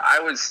times where I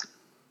would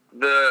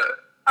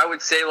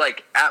say,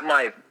 like, at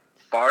my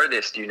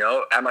farthest,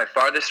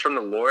 from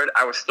the Lord,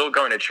 I was still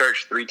going to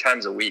church 3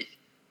 times a week,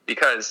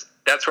 because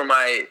that's where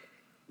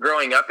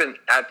growing up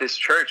at this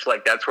church,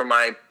 like, that's where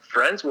my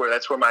friends were.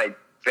 That's where my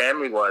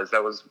family was.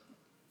 That was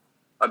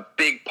a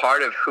big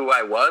part of who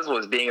I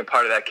was being a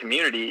part of that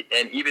community.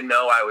 And even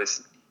though I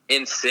was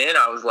in sin,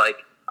 I was like,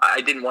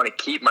 I didn't want to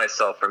keep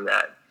myself from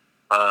that.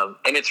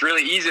 And it's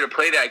really easy to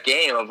play that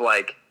game of,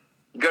 like,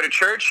 go to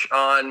church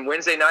on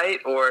Wednesday night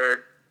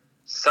or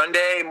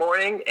Sunday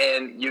morning,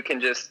 and you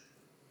can just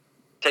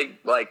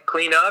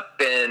clean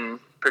up and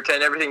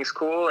pretend everything's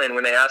cool. And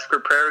when they ask for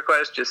prayer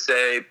requests, just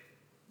say,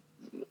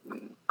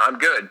 I'm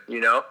good,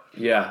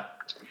 Yeah.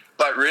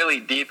 But really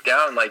deep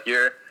down, like,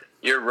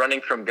 you're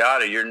running from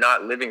God, or you're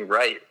not living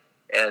right.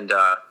 And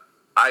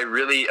I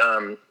really,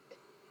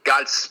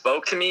 God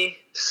spoke to me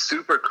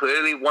super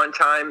clearly one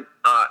time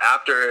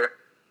after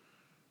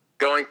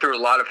going through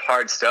a lot of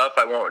hard stuff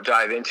I won't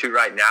dive into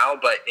right now,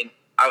 but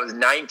I was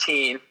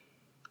 19.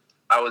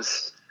 I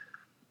was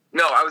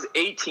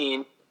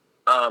 18,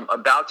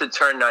 about to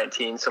turn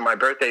 19. So my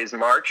birthday is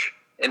March,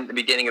 in the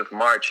beginning of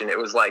March, and it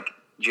was like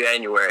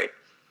January.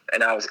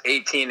 And I was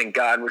 18, and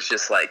God was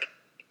just like,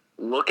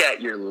 look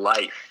at your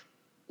life.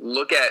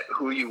 Look at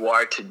who you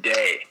are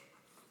today.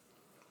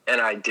 And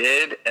I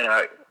did, and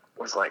I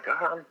was like,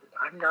 oh,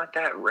 I'm not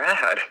that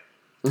rad.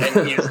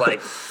 And he was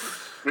like,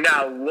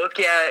 now look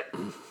at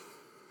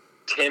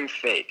Tim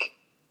Fake,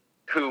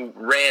 who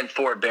ran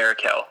Fort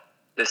Barrakel,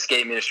 the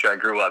skate ministry I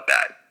grew up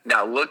at.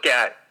 Now look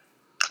at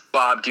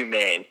Bob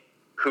Dumaine,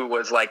 who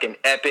was like an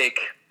epic,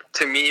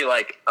 to me,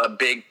 like a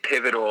big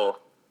pivotal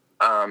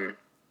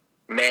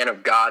man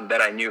of God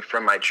that I knew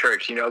from my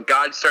church. You know,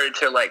 God started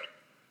to like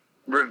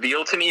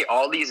reveal to me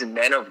all these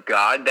men of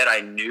God that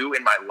I knew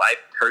in my life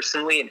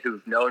personally and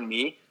who've known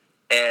me.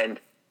 And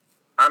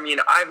I mean,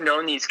 I've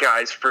known these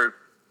guys for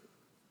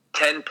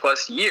 10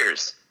 plus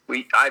years.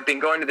 I've been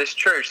going to this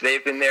church.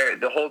 They've been there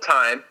the whole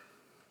time.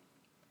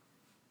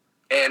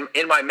 And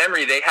in my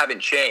memory, they haven't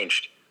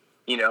changed.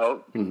 You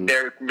know,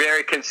 they're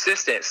very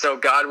consistent. So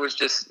God was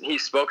he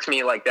spoke to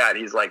me like that.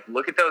 He's like,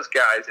 look at those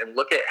guys and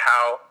look at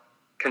how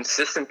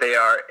consistent they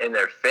are in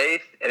their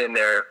faith and in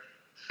their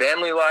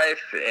family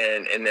life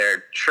and in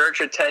their church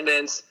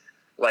attendance.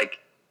 Like,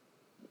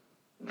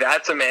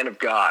 that's a man of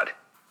God.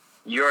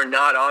 You're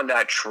not on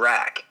that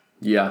track.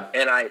 Yeah.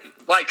 And I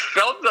like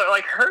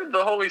heard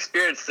the Holy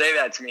Spirit say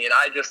that to me. And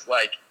I was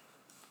like,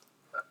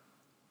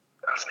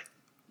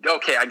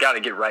 okay, I got to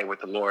get right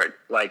with the Lord.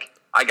 Like,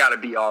 I got to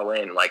be all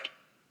in. Like,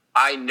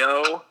 I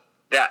know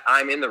that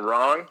I'm in the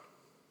wrong.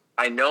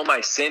 I know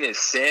my sin is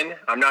sin.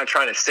 I'm not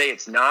trying to say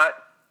it's not,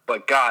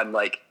 but God,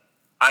 like,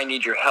 I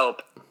need your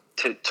help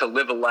to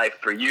live a life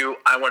for you.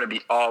 I want to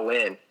be all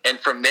in. And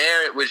from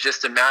there, it was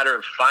just a matter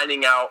of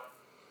finding out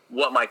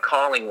what my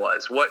calling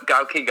was.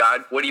 Okay,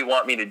 God, what do you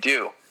want me to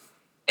do?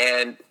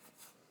 And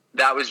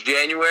that was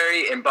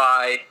January. And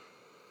by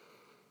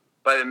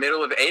the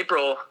middle of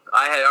April,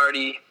 I had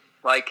already,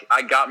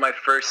 I got my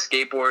first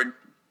skateboard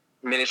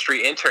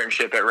ministry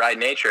internship at Ride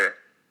Nature.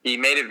 He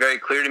made it very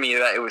clear to me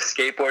that it was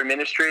skateboard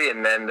ministry,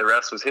 and then the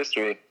rest was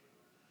history.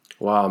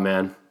 Wow,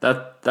 man.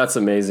 That's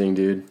amazing,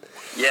 dude.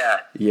 Yeah.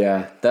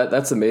 Yeah,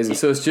 that's amazing.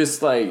 So it's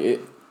just like,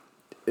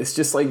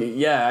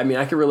 yeah, I mean,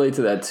 I can relate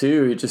to that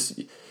too. It just,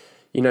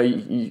 you know,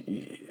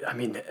 I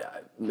mean,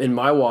 in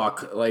my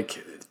walk,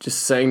 like,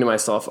 just saying to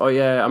myself, oh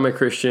yeah, I'm a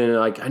Christian. And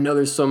like, I know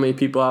there's so many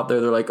people out there.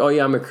 They're like, oh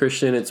yeah, I'm a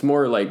Christian. It's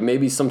more like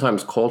maybe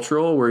sometimes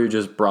cultural, where you're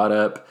just brought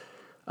up,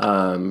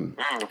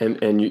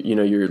 and you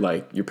know, you're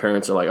like, your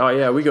parents are like, oh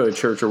yeah, we go to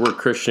church, or we're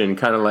Christian,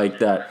 kind of like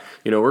that.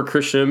 You know, we're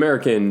Christian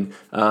American.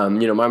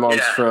 You know, my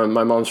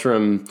mom's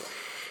from,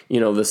 you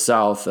know, the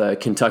South,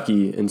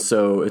 Kentucky. And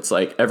so it's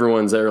like,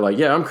 everyone's there like,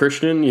 yeah, I'm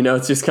Christian. You know,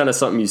 it's just kind of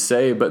something you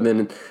say. But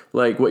then,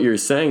 like, what you're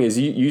saying is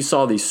you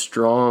saw these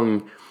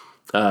strong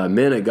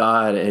men of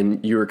God,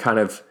 and you were kind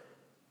of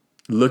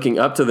looking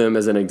up to them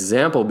as an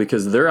example,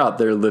 because they're out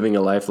there living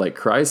a life like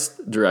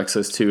Christ directs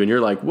us to. And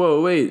you're like,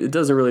 whoa, wait, it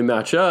doesn't really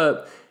match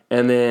up.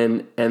 And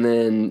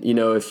then, you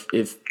know,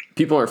 if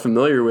people aren't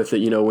familiar with it,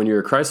 you know, when you're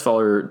a Christ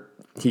follower,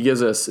 he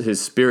gives us his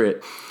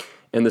Spirit,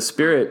 and the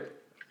Spirit,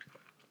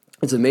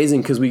 it's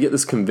amazing because we get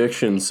this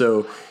conviction.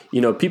 So,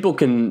 you know, people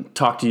can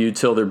talk to you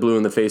till they're blue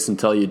in the face and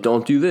tell you,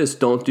 don't do this,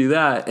 don't do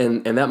that.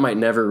 And that might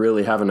never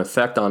really have an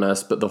effect on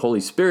us. But the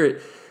Holy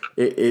Spirit,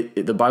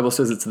 the Bible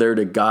says it's there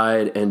to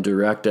guide and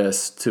direct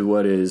us to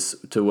what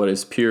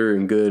is pure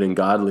and good and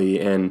godly.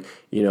 And,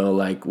 you know,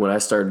 like, when I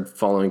started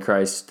following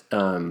Christ,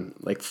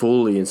 like,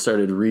 fully, and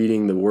started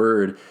reading the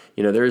Word,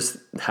 you know, there's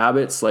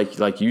habits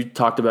like you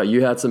talked about.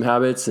 You had some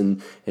habits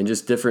and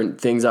just different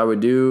things I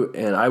would do,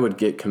 and I would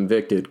get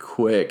convicted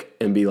quick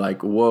and be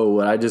like, whoa,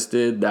 what I just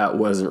did, that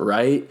wasn't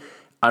right.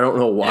 I don't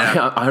know why.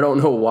 Yeah. I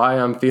don't know why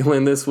I'm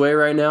feeling this way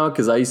right now,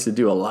 because I used to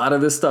do a lot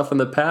of this stuff in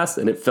the past,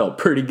 and it felt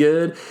pretty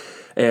good.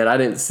 And I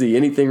didn't see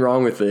anything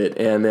wrong with it.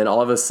 And then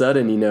all of a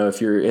sudden, you know, if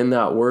you're in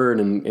that Word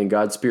and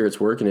God's Spirit's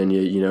working in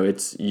you, you know,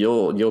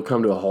 you'll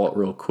come to a halt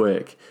real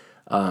quick.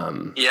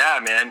 Yeah,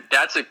 man,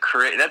 that's the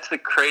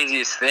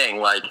craziest thing.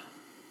 Like,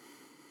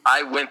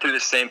 I went through the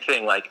same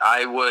thing. Like,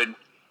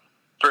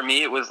 for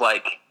me, it was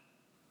like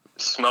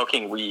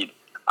smoking weed.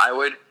 I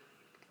would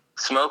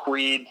smoke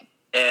weed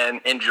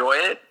and enjoy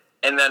it.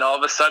 And then all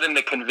of a sudden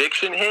the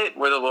conviction hit,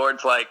 where the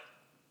Lord's like,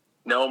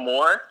 no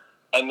more.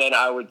 And then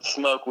I would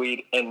smoke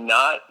weed and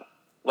not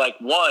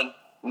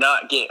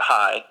get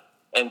high.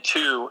 And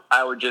two,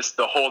 I would just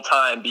the whole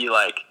time be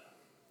like,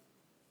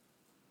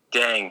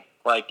 dang,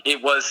 like,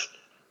 it was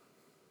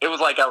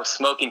like I was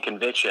smoking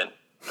conviction.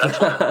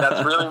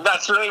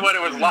 That's really what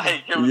it was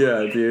like.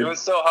 Yeah, dude. It was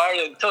so hard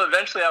until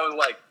eventually I was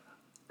like,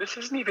 this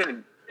isn't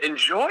even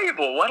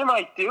enjoyable. What am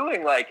I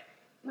doing? Like,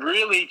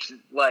 really,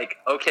 like,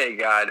 okay,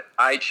 God,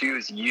 I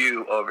choose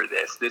you over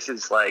this. This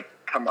is like,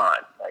 come on.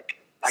 Like,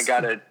 I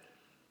gotta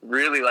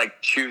really, like,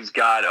 choose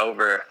God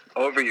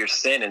over your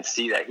sin and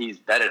see that he's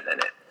better than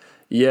it.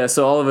 Yeah,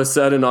 so all of a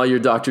sudden all your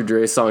Dr.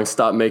 Dre songs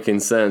stop making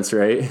sense,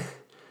 right?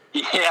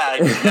 Yeah,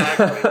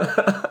 exactly.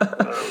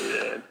 Oh,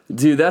 man.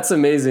 Dude, that's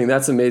amazing.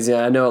 That's amazing.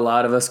 I know a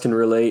lot of us can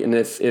relate. And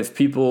if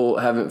people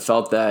haven't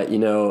felt that,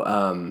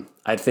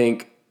 I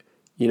think,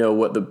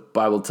 what the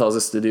Bible tells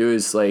us to do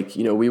is like,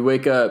 we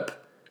wake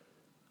up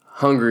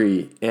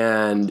hungry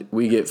and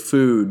we get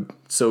food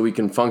so we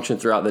can function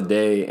throughout the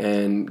day.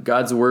 And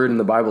God's word in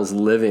the Bible is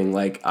living.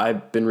 Like,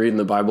 I've been reading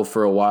the Bible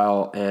for a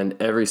while, and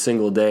every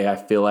single day I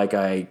feel like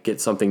I get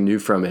something new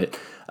from it.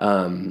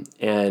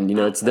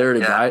 It's there to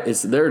guide.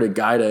 It's there to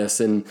guide us.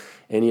 And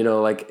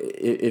like,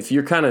 if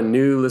you're kind of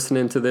new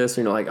listening to this,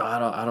 and you're like,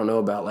 oh, I don't know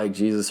about like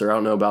Jesus, or I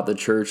don't know about the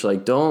church.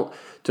 Like, don't.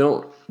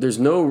 There's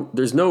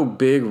no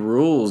big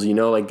rules.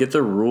 Like, get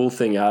the rule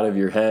thing out of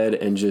your head,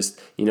 and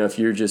just, if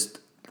you're just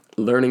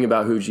learning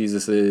about who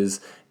Jesus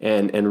is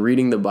and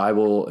reading the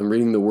Bible and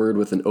reading the Word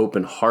with an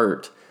open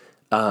heart,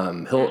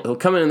 he'll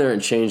come in there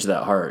and change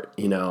that heart,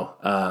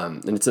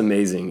 and it's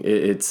amazing.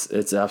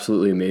 It's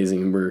absolutely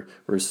amazing. And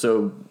we're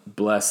so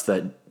blessed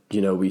that,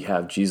 we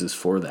have Jesus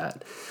for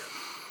that.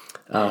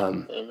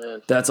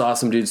 Amen. That's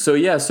awesome, dude. So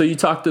you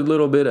talked a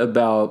little bit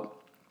about,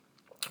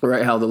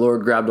 right, how the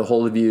Lord grabbed a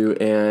hold of you,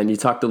 and you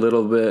talked a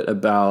little bit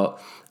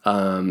about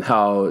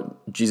how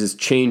Jesus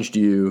changed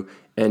you,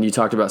 and you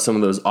talked about some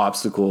of those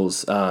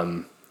obstacles.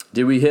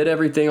 Did we hit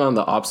everything on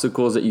the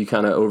obstacles that you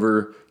kind of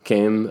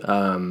overcame?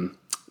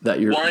 That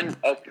you're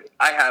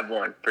I have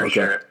one for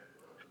sure.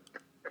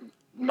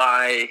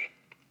 I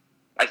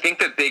think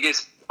the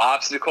biggest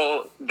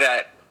obstacle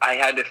that I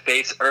had to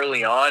face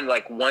early on,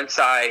 like once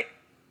I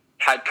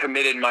had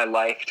committed my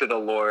life to the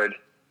Lord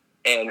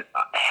and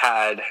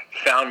had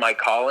found my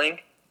calling,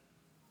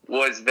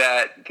 was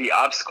that the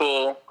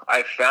obstacle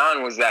I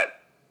found was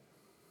that,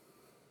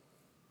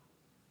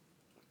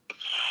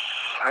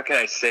 how can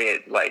I say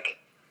it? Like,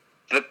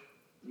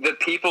 the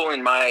people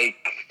in my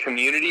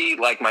community,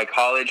 like my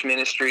college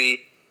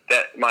ministry,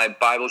 that my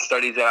Bible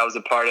studies that I was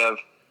a part of,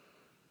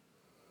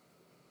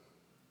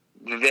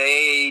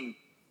 they,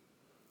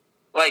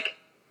 like,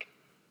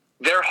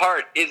 their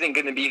heart isn't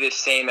going to be the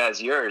same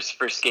as yours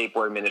for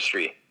skateboard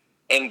ministry.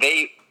 And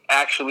they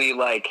actually,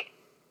 like,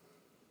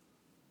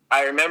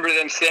 I remember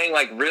them saying,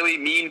 like, really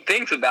mean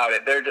things about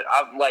it.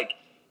 I'm like,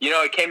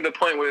 it came to the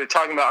point where they're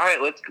talking about, all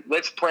right,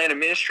 let's plan a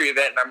ministry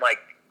event. And I'm like,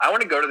 I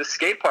want to go to the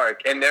skate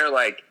park. And they're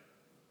like,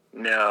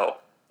 no,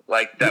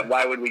 like, that.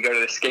 Why would we go to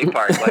the skate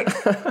park? Like,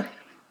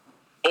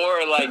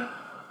 or like,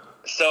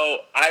 so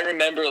I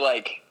remember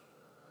like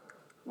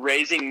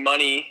raising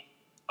money,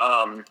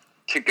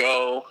 to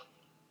go,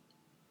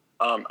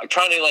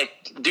 trying to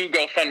like do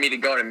GoFundMe to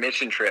go on a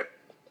mission trip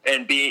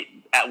and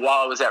while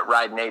I was at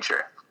Ride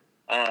Nature.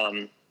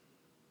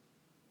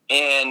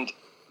 And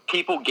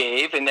people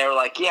gave, and they were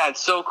like, yeah,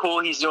 it's so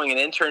cool. He's doing an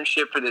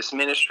internship for this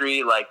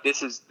ministry. Like,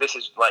 this is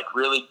like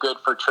really good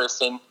for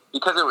Tristan,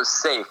 because it was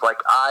safe. Like,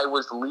 I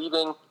was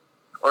leaving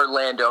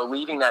Orlando,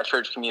 leaving that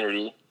church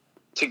community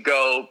to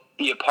go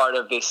be a part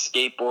of this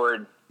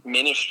skateboard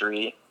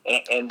ministry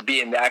and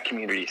be in that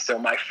community. So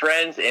my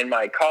friends and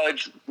my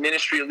college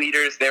ministry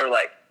leaders, they were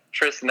like,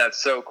 Tristan,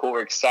 that's so cool.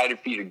 We're excited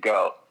for you to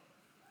go.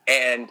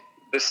 And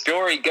the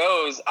story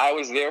goes, I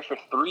was there for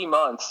 3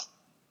 months.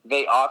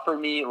 They offered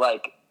me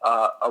like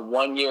a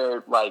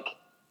 1-year like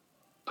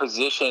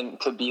position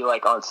to be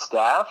like on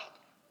staff.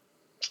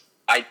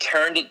 I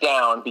turned it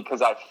down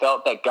because I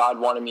felt that God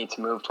wanted me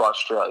to move to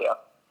Australia.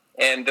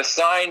 And the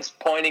signs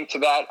pointing to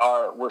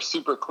that were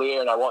super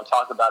clear, and I won't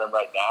talk about them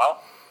right now.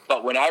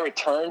 But when I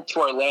returned to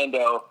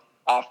Orlando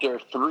after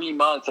 3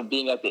 months of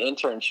being at the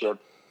internship,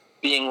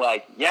 being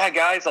like, yeah,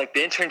 guys, like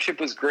the internship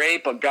was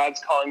great, but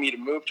God's calling me to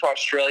move to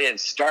Australia and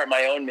start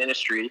my own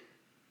ministry,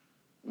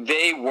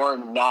 they were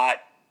not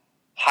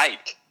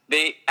hyped.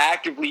 They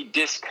actively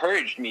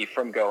discouraged me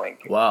from going.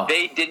 Wow.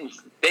 They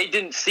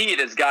didn't see it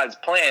as God's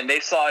plan. They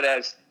saw it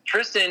as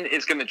Tristan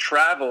is going to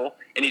travel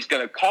and he's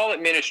going to call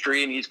it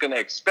ministry and he's going to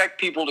expect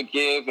people to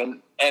give.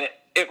 And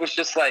it was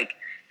just like,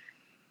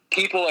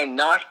 people are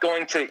not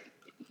going to,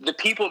 the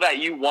people that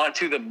you want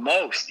to the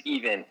most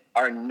even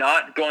are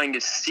not going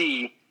to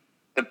see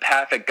the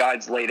path that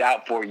God's laid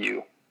out for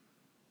you,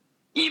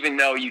 even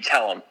though you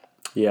tell them.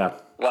 Yeah.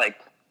 Like,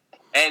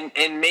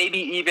 and maybe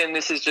even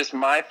this is just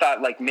my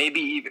thought, like maybe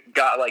even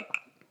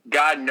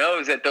God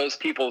knows that those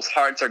people's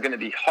hearts are going to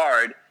be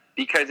hard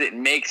because it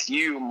makes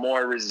you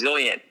more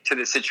resilient to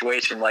the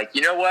situation. Like,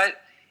 you know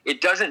what?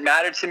 It doesn't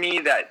matter to me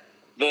that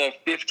the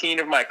 15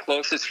 of my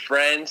closest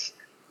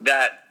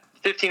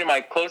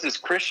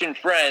Christian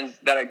friends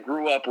that I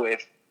grew up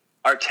with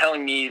are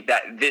telling me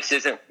that this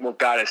isn't what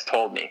God has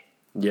told me.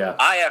 Yeah.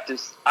 I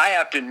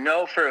have to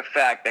know for a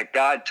fact that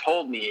God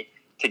told me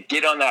to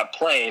get on that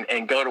plane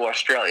and go to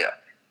Australia.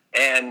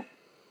 And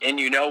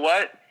you know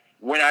what?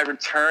 When I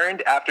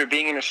returned after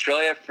being in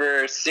Australia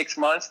for 6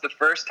 months the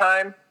first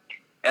time,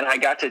 and I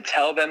got to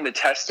tell them the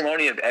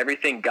testimony of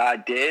everything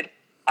God did,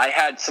 I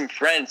had some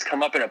friends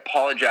come up and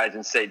apologize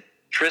and say,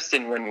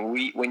 Tristan,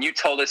 when you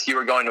told us you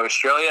were going to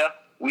Australia,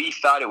 we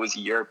thought it was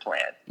your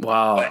plan.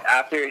 Wow. But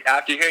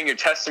after hearing your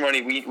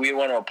testimony, we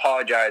want to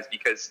apologize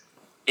because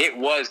it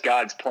was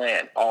God's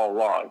plan all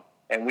along.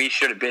 and we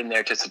should have been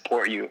there to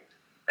support you.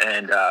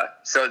 And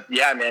so,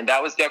 yeah, man,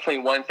 that was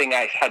definitely one thing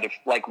I had to,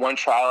 like, one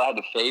trial I had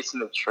to face in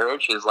the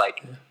church is,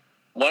 like,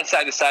 once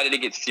I decided to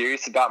get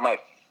serious about my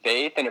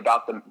faith and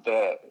about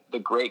the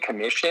Great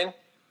Commission,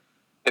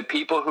 the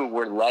people who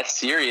were less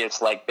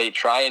serious, like, they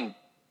try and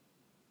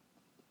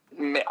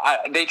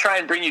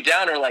bring you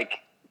down, or, like,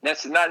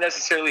 not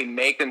necessarily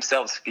make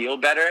themselves feel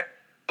better,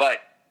 but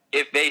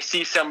if they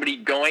see somebody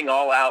going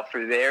all out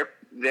for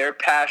their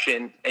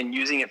passion and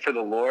using it for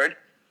the Lord,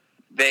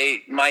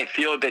 they might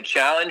feel a bit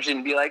challenged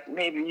and be like,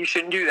 maybe you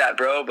shouldn't do that,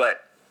 bro.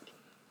 But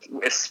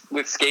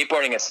with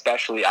skateboarding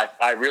especially,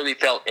 I really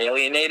felt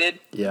alienated.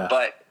 Yeah.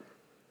 But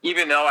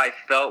even though I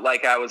felt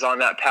like I was on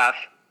that path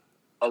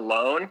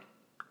alone,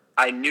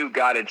 I knew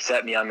God had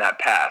set me on that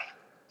path.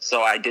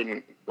 So I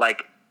didn't,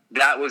 like,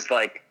 that was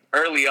like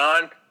early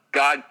on,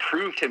 God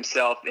proved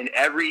himself in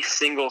every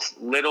single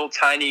little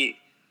tiny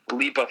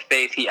leap of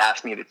faith he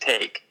asked me to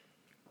take.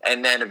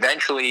 And then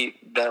eventually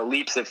the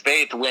leaps of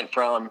faith went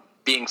from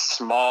being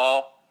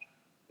small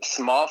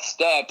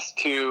steps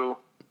to,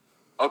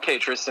 okay,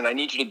 Tristan, I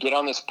need you to get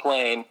on this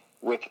plane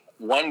with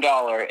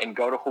 $1 and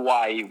go to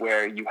Hawaii,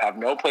 where you have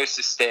no place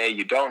to stay,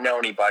 you don't know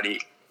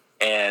anybody,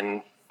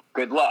 and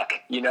good luck,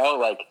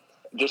 like,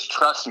 just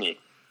trust me.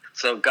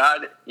 So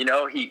God,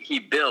 he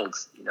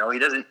builds, he's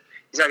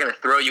not going to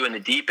throw you in the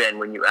deep end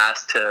when you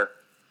ask to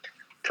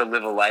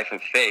live a life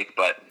of faith,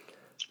 but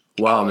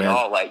wow, man,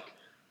 all, like,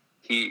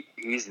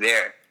 he's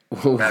there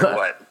no matter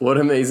what. What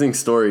amazing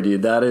story,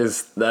 dude. That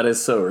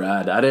is so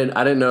rad. I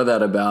didn't know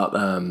that about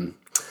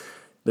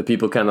the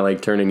people kind of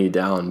like turning you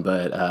down,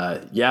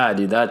 but yeah,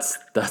 dude, that's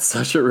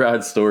such a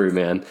rad story,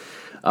 man.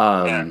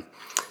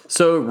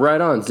 So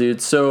right on,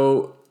 dude.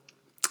 So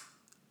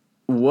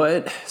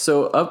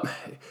up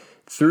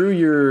through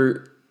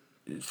your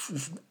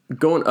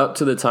going up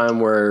to the time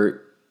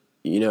where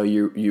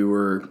you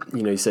were,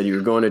 you said you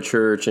were going to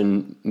church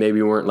and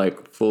maybe weren't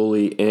like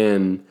fully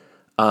in.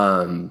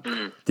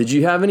 Did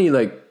you have any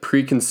like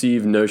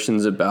preconceived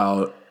notions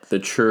about the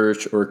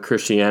church or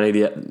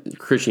Christianity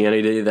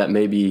that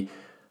maybe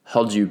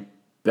held you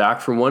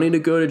back from wanting to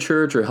go to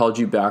church, or held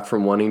you back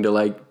from wanting to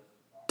like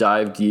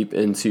dive deep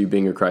into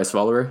being a Christ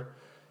follower?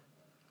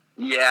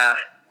 Yeah.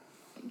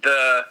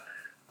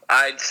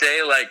 I'd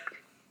say, like,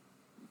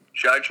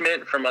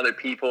 judgment from other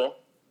people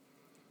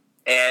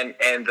and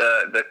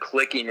the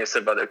clickiness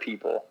of other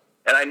people.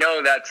 And I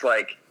know that's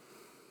like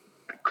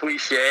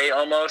cliche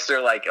almost,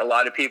 or like a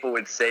lot of people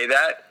would say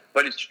that,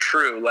 but it's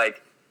true.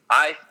 Like,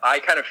 I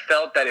kind of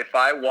felt that if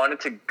I wanted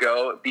to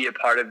go be a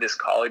part of this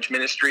college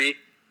ministry,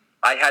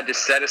 I had to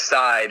set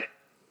aside,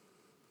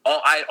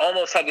 I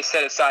almost had to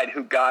set aside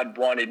who God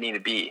wanted me to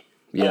be,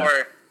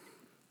 or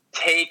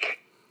take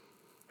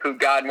who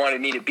God wanted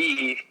me to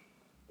be,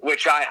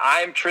 which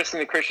I'm Tristan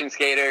the Christian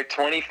Skater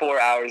 24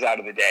 hours out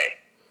of the day.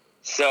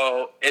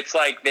 So it's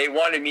like they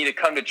wanted me to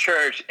come to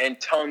church and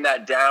tone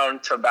that down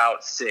to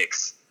about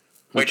 6,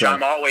 which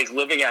I'm always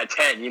living at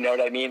 10. You know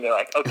what I mean? They're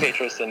like, okay,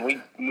 Tristan,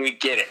 we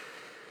get it.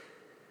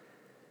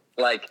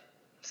 Like,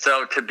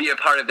 so to be a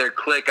part of their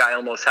clique, I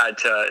almost had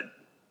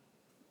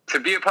to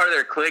be a part of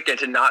their clique and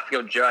to not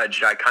feel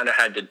judged. I kind of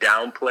had to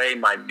downplay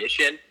my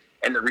mission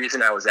and the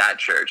reason I was at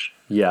church.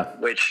 Yeah.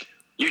 Which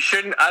you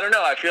shouldn't, I don't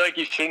know, I feel like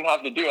you shouldn't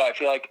have to do. I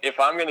feel like if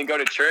I'm going to go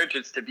to church,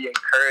 it's to be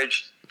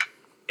encouraged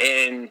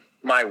in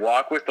my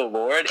walk with the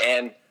Lord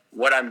and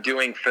what I'm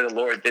doing for the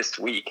Lord this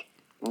week.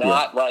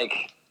 Not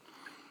like,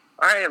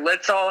 all right,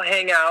 let's all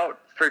hang out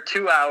for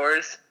 2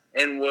 hours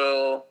and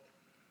we'll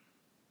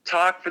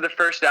talk for the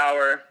first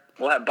hour.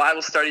 We'll have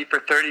Bible study for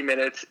 30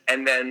 minutes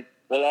and then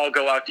we'll all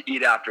go out to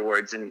eat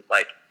afterwards. And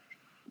like,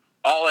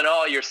 all in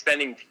all, you're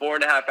spending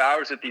 4.5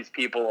 hours with these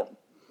people,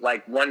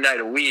 like one night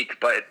a week,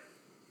 but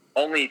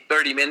only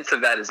 30 minutes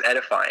of that is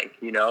edifying,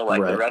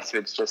 like the rest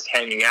of it's just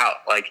hanging out.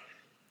 Like,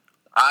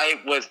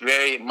 I was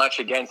very much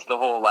against the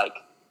whole like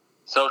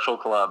social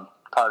club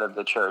part of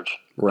the church.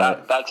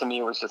 Right. That to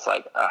me was just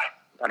like,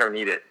 I don't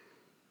need it.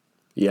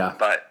 Yeah.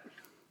 But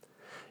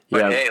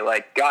hey,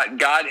 like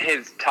God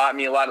has taught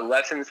me a lot of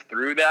lessons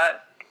through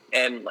that,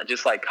 and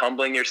just like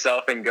humbling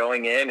yourself and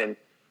going in and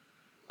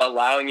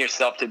allowing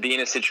yourself to be in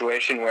a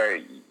situation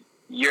where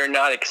you're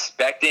not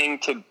expecting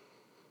to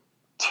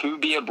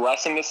be a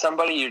blessing to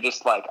somebody. You're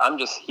just like, I'm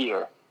just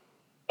here.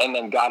 And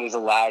then God has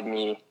allowed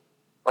me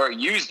or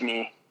used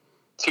me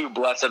to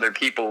bless other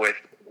people with,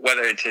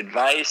 whether it's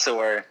advice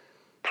or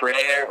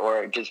prayer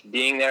or just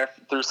being there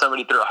through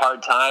somebody through a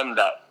hard time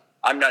that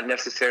I'm not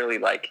necessarily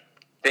like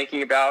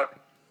thinking about.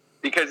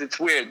 Because it's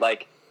weird.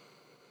 Like,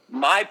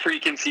 my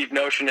preconceived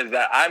notion is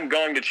that I'm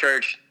going to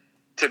church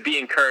to be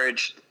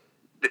encouraged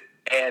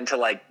and to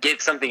like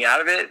get something out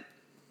of it.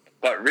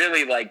 But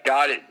really, like,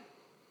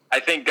 I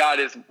think God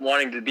is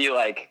wanting to be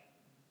like,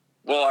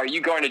 well, are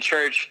you going to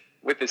church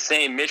with the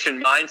same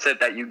mission mindset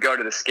that you go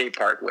to the skate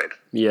park with?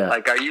 Yeah.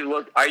 Like, are you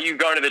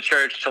going to the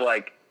church to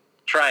like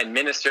try and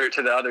minister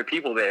to the other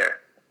people there,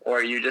 or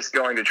are you just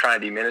going to try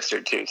and be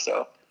ministered to?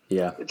 So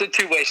yeah, it's a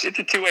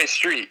two-way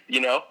street,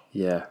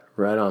 Yeah.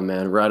 Right on,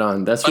 man. Right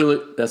on. That's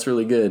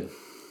really good.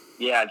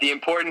 Yeah, the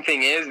important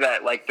thing is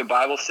that, like, the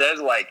Bible says,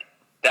 like,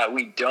 that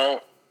we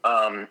don't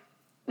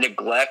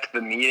neglect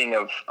the meeting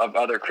of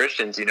other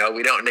Christians. You know,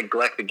 we don't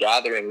neglect the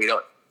gathering. We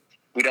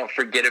don't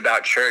forget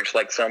about church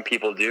like some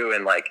people do,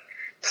 and like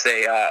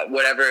say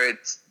whatever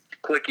it's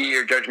cliquey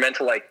or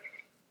judgmental. Like,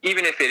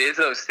 even if it is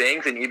those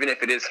things, and even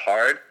if it is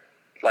hard,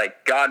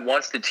 like, God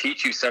wants to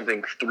teach you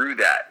something through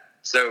that.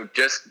 So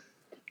just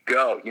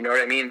go. You know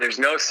what I mean? There's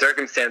no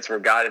circumstance where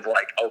God is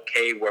like,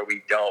 okay, where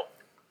we don't,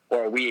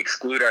 or we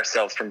exclude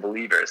ourselves from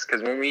believers.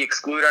 Because when we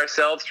exclude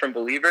ourselves from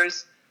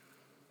believers,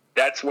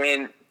 that's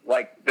when,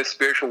 like, the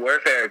spiritual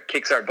warfare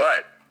kicks our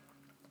butt.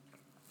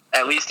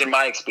 At least in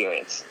my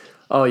experience.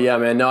 Oh yeah,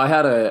 man. No, I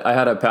had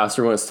a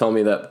pastor once tell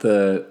me that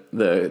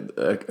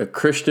a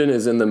Christian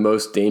is in the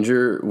most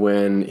danger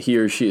when he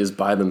or she is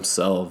by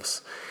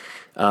themselves.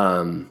 You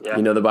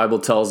know, the Bible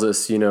tells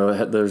us, you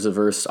know, there's a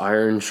verse,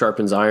 iron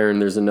sharpens iron.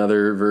 There's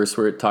another verse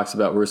where it talks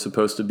about we're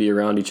supposed to be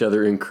around each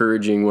other,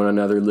 encouraging one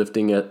another,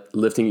 lifting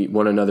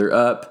one another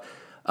up,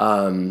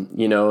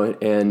 you know,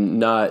 and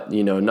not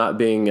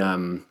being,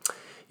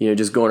 you know,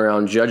 just going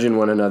around judging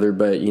one another,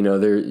 but, you know,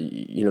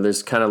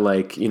 there's kind of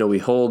like, you know, we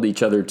hold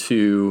each other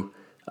to,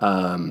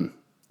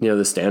 you know,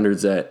 the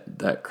standards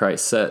that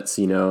Christ sets,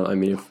 you know. I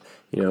mean,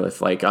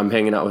 if like I'm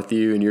hanging out with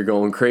you and you're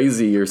going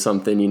crazy or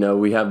something, you know,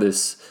 we have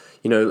this,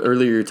 you know,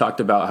 earlier you talked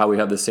about how we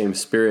have the same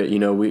spirit, you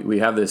know, we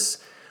have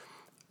this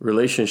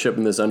relationship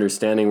and this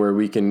understanding where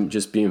we can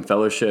just be in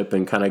fellowship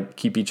and kind of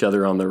keep each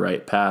other on the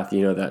right path,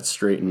 you know, that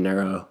straight and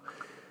narrow.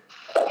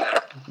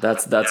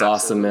 That's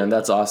awesome, man.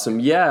 That's awesome.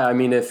 Yeah. I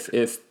mean, if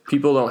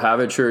people don't have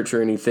a church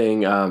or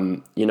anything,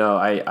 you know,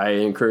 I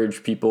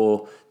encourage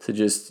people to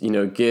just, you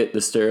know, get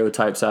the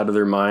stereotypes out of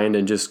their mind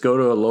and just go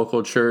to a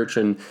local church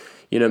and,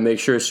 you know, make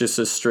sure it's just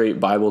a straight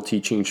Bible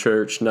teaching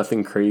church,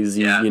 nothing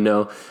crazy, you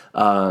know.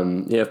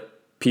 If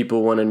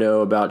people want to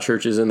know about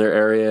churches in their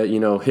area, you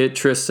know, hit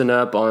Tristan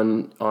up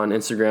on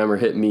Instagram or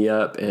hit me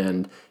up.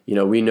 And, you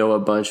know, we know a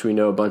bunch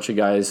of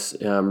guys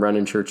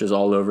running churches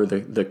all over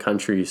the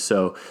country.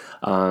 So,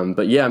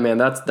 but yeah, man,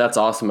 that's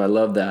awesome. I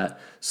love that.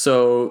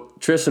 So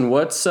Tristan,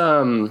 what's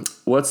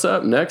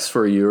up next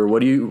for you, or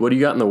what do you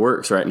got in the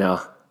works right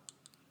now?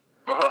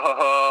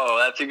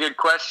 Oh, that's a good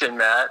question,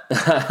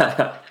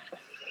 Matt.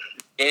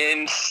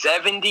 In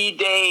 70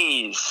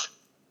 days,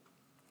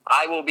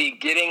 I will be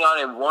getting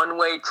on a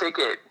one-way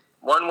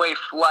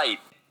flight,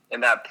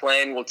 and that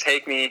plane will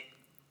take me,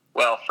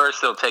 well,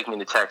 first it'll take me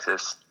to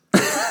Texas.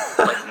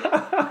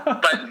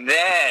 but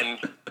then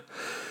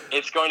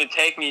it's going to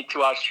take me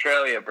to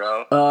Australia,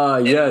 bro.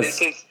 Yes. This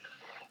has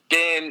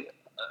been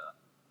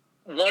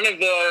one of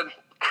the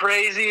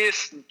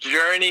craziest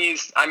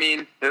journeys,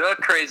 the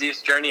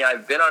craziest journey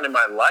I've been on in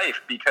my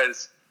life,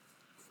 because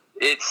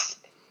it's,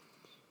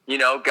 you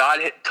know,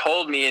 God had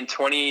told me in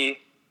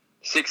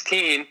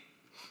 2016,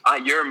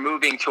 you're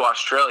moving to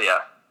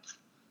Australia.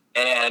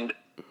 And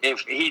if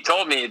he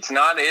told me it's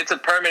a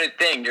permanent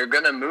thing, you're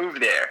going to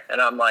move there.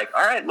 And I'm like,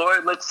 all right,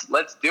 Lord, let's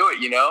do it,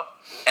 you know?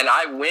 And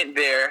I went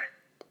there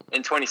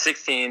in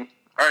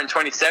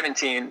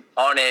 2017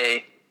 on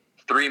a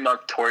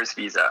 3-month tourist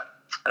visa.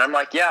 And I'm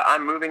like, yeah,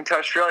 I'm moving to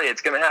Australia.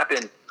 It's going to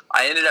happen.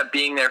 I ended up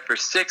being there for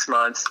 6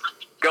 months,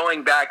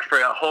 going back for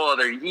a whole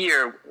other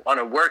year on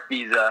a work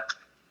visa.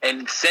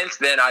 And since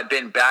then, I've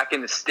been back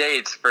in the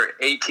States for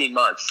 18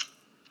 months.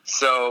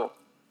 So,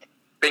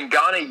 been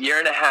gone a year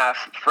and a half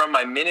from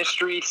my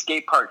ministry,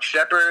 Skate Park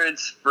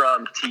Shepherds,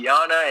 from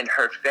Tiana and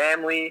her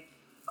family.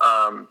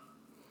 I've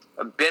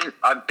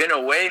been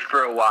away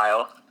for a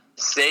while,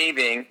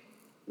 saving,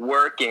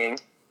 working,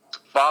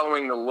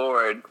 following the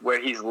Lord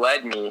where He's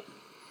led me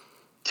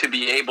to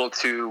be able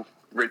to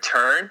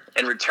return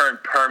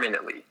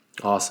permanently.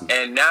 Awesome.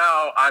 And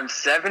now I'm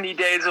 70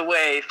 days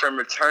away from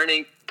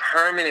returning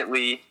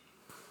permanently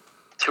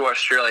to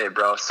Australia,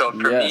 bro. So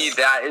for me,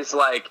 that is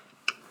like,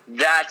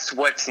 that's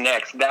what's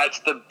next. That's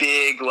the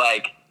big,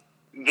 like,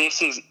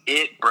 this is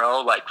it,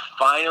 bro. Like,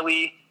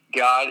 finally,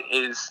 God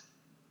is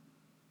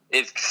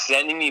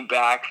sending me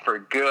back for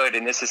good.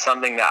 And this is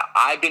something that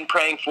I've been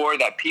praying for,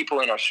 that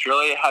people in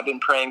Australia have been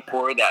praying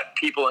for, that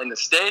people in the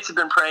States have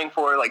been praying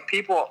for. Like,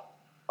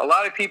 a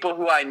lot of people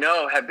who I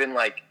know have been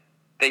like,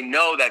 they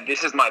know that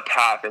this is my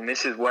path and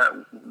this is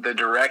where the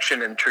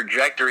direction and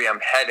trajectory I'm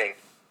heading.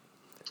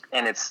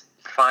 And it's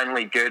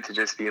finally good to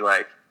just be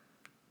like,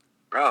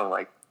 bro,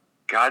 like,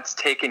 God's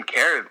taken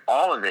care of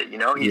all of it, you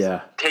know? He's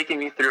taking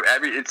me through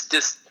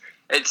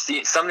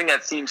it's something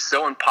that seems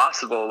so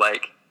impossible,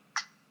 like,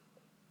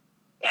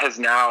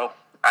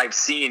 I've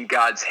seen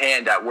God's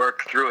hand at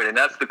work through it. And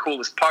that's the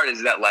coolest part,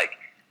 is that, like,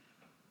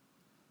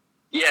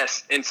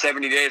 yes, in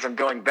 70 days I'm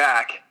going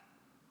back,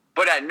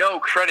 but at no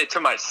credit to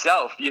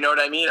myself, you know what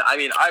I mean? I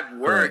mean, I've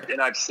worked and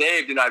I've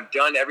saved and I've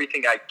done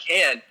everything I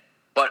can,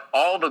 but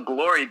all the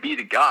glory be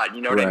to God,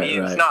 you know what I mean?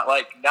 Right. It's not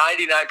like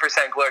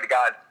 99% glory to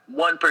God,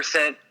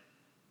 1%.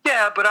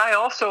 Yeah, but I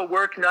also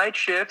work night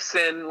shifts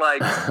and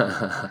like,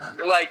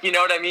 you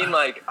know what I mean?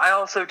 Like, I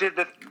also did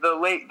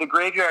the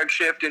graveyard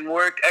shift and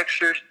worked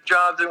extra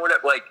jobs and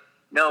whatever. Like,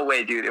 no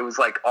way, dude. It was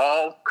like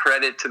all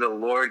credit to the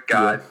Lord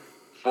God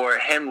for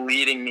him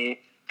leading me,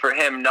 for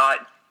him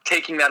not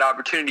taking that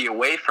opportunity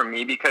away from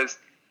me, because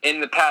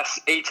in the past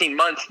 18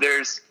 months,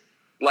 there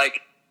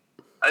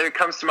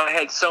comes to my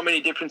head so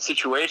many different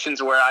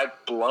situations where I've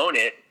blown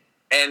it,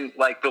 and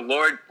like the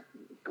Lord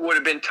would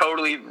have been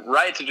totally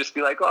right to just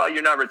be like, oh,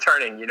 you're not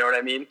returning. You know what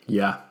I mean?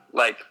 Yeah.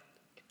 Like,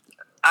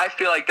 I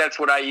feel like that's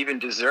what I even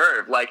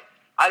deserve. Like,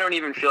 I don't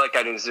even feel like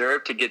I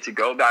deserve to get to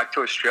go back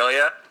to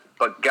Australia,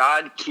 but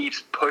God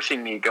keeps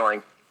pushing me,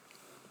 going,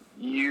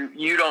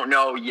 you don't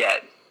know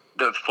yet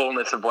the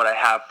fullness of what I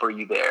have for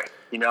you there,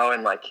 you know?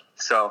 And like,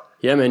 so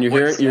yeah, man,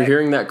 you're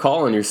hearing that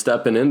call and you're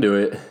stepping into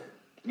it.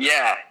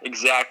 Yeah,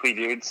 exactly,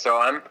 dude.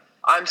 So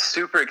I'm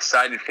super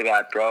excited for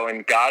that, bro.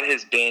 And God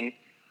has been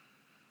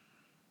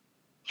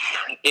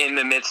in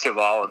the midst of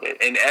all of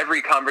it. In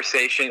every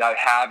conversation I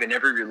have, in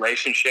every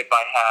relationship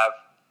I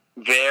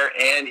have there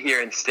and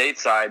here in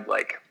stateside,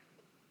 like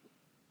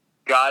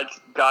God's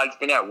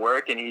been at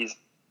work, and he's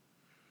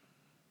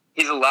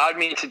allowed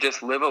me to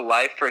just live a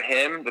life for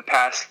him the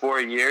past 4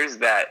 years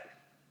that,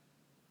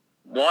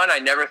 one, I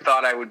never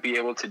thought I would be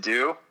able to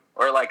do,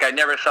 or like I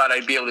never thought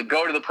I'd be able to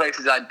go to the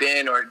places I've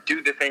been or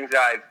do the things that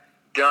I've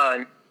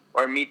done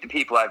or meet the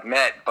people I've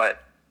met.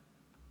 But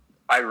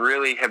I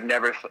really have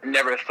never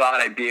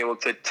thought I'd be able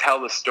to tell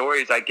the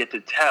stories I get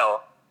to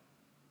tell,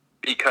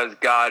 because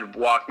God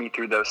walked me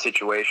through those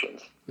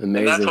situations. Amazing.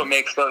 And that's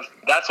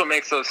what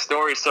makes those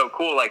stories so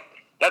cool. Like,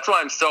 that's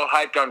why I'm so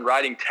hyped on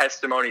riding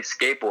testimony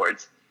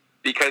skateboards,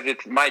 because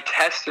it's my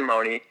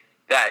testimony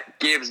that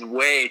gives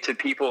way to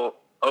people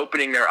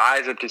opening their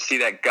eyes up to see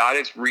that God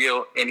is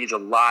real and he's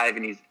alive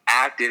and he's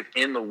active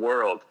in the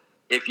world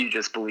if you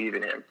just believe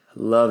in him.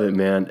 Love it,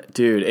 man.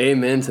 Dude,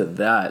 amen to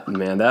that,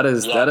 man. That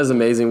is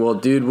amazing. Well,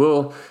 dude,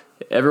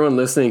 everyone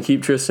listening,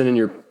 keep Tristan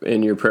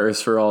in your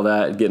prayers for all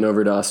that, getting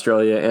over to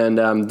Australia.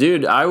 And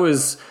dude, I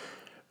was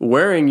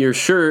wearing your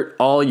shirt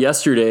all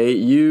yesterday.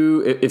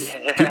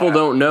 If people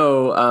don't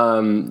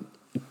know,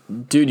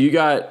 dude,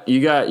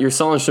 you're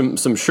selling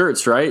some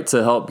shirts, right,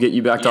 to help get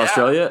you back to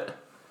Australia?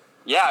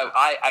 Yeah,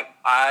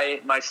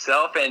 I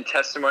myself and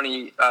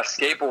Testimony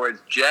Skateboards,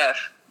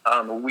 Jeff,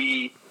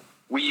 we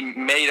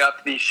made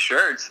up these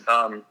shirts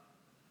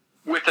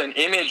with an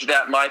image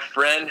that my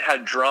friend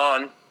had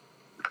drawn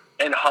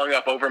and hung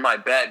up over my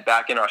bed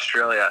back in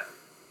Australia.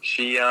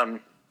 She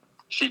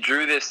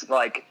drew this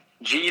like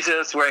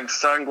Jesus wearing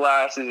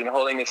sunglasses and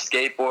holding a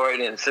skateboard,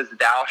 and it says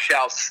 "Thou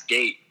shalt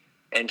skate."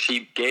 And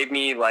she gave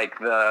me like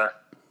the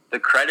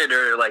credit,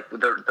 or like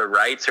the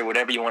rights, or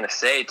whatever you want to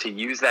say, to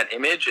use that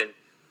image. And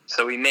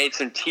so we made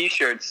some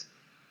T-shirts,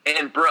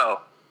 and bro,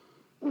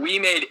 we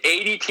made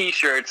 80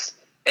 T-shirts,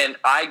 and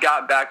I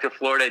got back to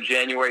Florida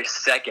January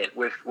 2nd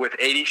with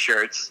 80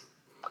 shirts,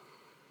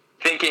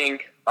 thinking,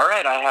 all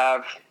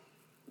right,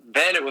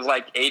 then it was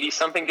like 80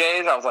 something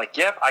days. I was like,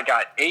 yep, I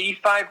got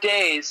 85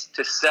 days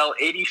to sell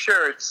 80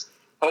 shirts.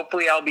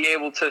 Hopefully I'll be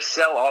able to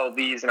sell all of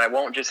these, and I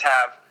won't just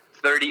have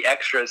 30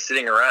 extras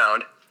sitting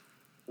around.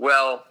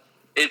 Well,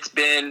 it's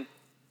been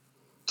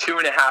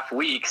 2.5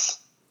 weeks.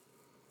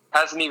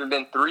 Hasn't even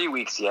been 3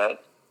 weeks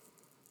yet,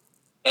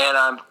 and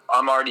I'm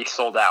already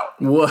sold out.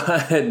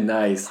 What?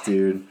 Nice,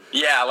 dude.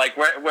 Yeah, like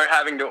we're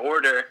having to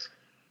order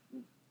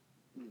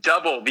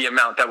double the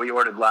amount that we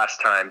ordered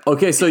last time.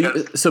 Okay,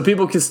 so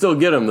people can still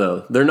get them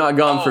though. They're not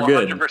gone for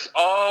good.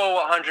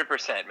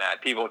 100%,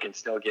 Matt. People can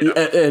still get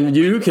them, and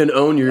you can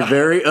own your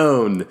very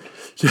own.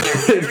 Your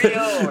very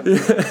own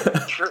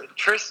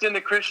Tristan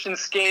the Christian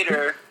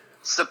Skater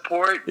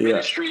support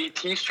ministry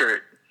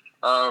T-shirt.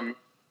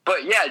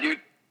 But yeah, dude.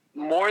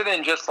 More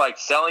than just like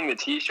selling the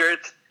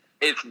T-shirts,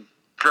 it's,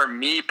 for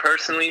me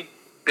personally,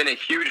 been a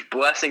huge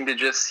blessing to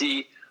just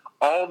see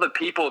all the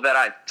people that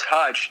I've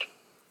touched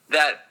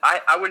that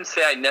I wouldn't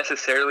say I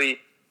necessarily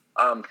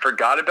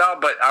forgot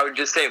about, but I would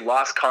just say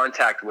lost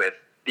contact with,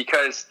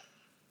 because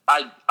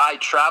I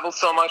travel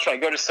so much. I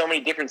go to so many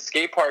different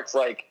skate parks.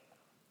 Like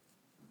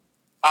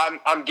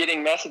I'm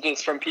getting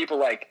messages from people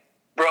like,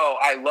 bro,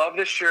 I love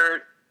this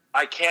shirt.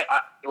 I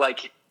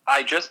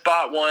just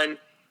bought one.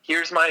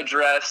 Here's my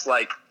address.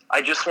 Like,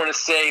 I just want to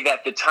say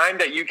that the time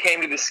that you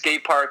came to the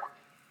skate park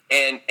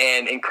and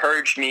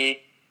encouraged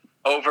me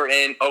over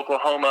in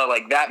Oklahoma,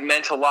 like, that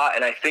meant a lot,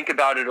 and I think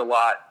about it a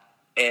lot,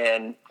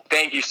 and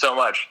thank you so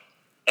much.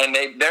 And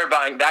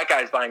that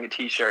guy's buying a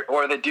T-shirt,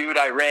 or the dude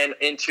I ran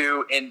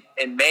into in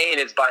Maine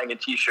is buying a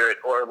T-shirt,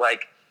 or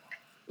like,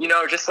 you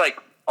know, just like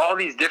all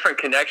these different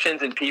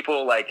connections and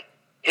people like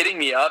hitting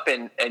me up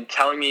and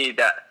telling me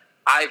that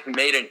I've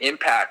made an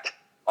impact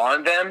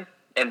on them,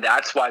 and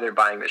that's why they're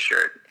buying this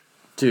shirt.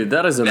 Dude,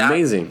 that is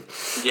amazing.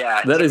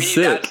 Yeah, that is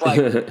sick. That's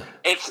like,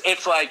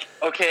 it's like,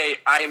 okay,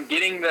 I am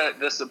getting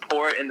the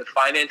support and the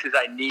finances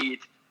I need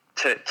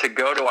to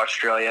go to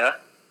Australia,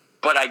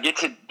 but I get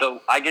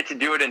to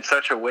do it in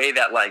such a way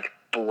that like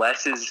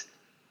blesses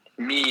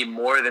me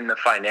more than the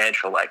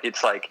financial. Like,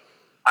 it's like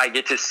I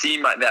get to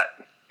see that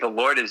the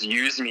Lord has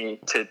used me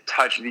to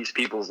touch these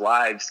people's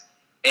lives,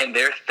 and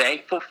they're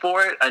thankful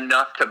for it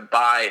enough to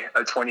buy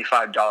a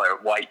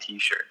 $25 white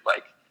T-shirt.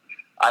 Like,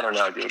 I don't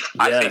know, dude.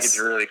 I think it's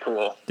really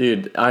cool.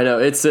 Dude, I know.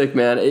 It's sick,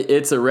 man.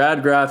 It's a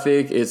rad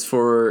graphic. It's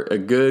for a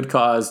good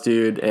cause,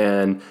 dude.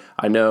 And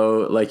I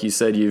know, like you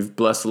said, you've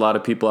blessed a lot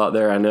of people out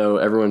there. I know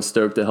everyone's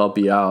stoked to help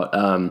you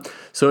out.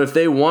 So if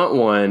they want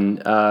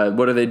one,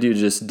 what do they do?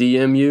 Just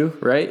DM you,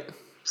 right?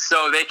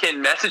 So they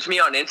can message me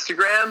on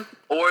Instagram,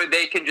 or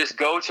they can just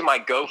go to my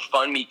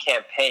GoFundMe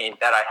campaign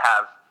that I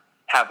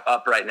have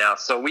up right now.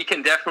 So we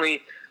can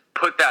definitely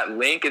put that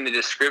link in the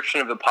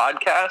description of the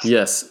podcast.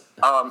 Yes.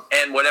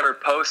 And whatever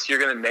post you're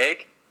going to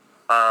make.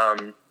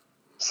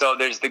 So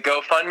there's the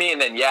GoFundMe,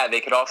 and then, they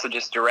could also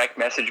just direct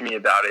message me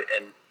about it,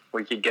 and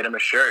we could get them a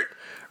shirt.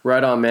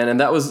 Right on, man. And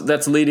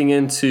that's leading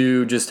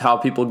into just how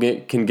people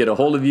can get a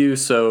hold of you.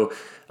 So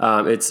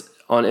it's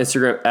on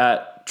Instagram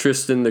at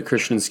Tristan the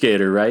Christian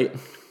Skater, right?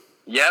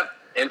 Yep.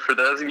 And for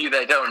those of you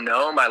that don't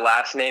know, my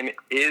last name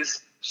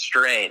is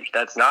Strange.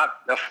 That's not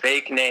a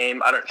fake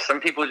name. Some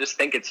people just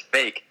think it's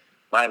fake.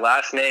 My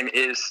last name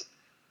is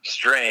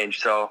Strange.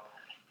 So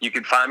you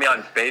can find me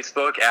on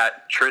Facebook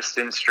at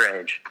Tristan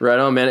Strange. Right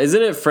on, man.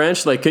 Isn't it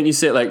French? Like, couldn't you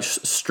say it like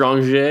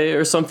Strange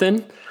or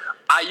something?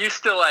 I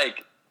used to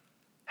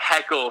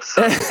heckle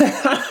some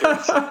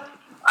teachers.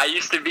 I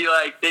used to be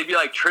they'd be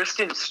like,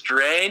 Tristan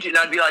Strange, and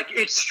I'd be like,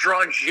 it's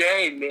Strange,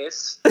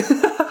 miss. in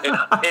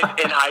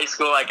high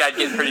school, I'd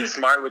get pretty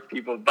smart with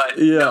people, but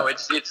no,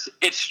 it's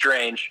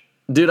Strange.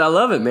 Dude, I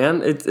love it,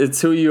 man.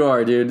 It's who you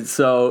are, dude.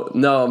 So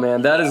no,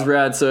 man, that is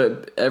rad.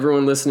 So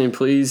everyone listening,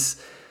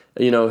 please,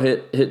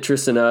 hit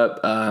Tristan up,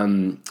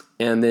 and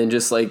then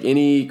just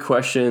any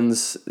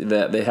questions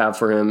that they have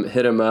for him,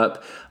 hit him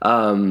up.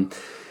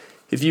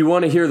 If you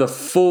want to hear the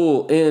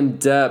full,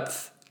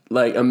 in-depth,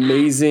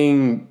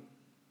 amazing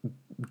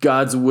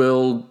God's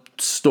will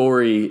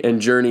story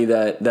and journey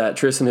that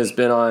Tristan has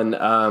been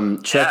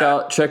on, check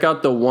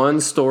out the One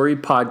Story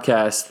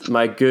podcast.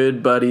 My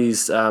good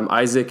buddies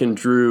Isaac and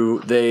Drew,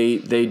 they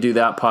do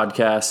that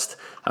podcast.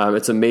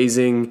 It's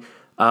amazing.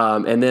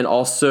 And then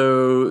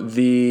also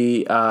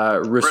the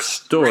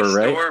Restore,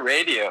 right? Restore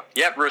Radio.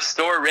 Yep,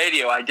 Restore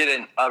Radio. I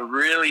did a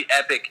really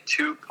epic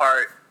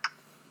 2-part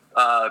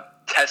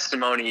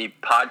testimony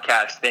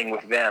podcast thing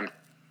with them.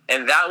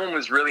 And that one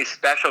was really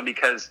special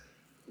because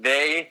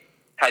they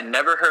had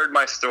never heard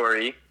my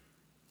story.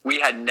 We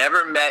had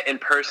never met in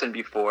person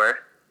before.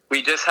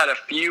 We just had a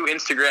few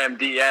Instagram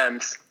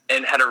DMs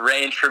and had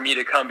arranged for me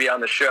to come be on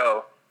the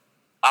show.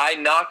 I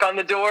knock on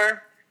the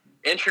door,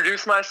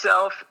 introduce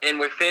myself, and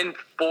within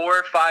 4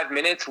 or 5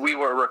 minutes, we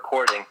were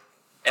recording.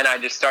 And I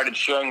just started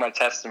showing my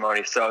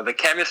testimony. So the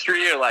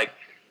chemistry, or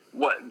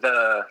what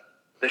the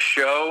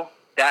show,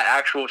 that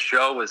actual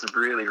show was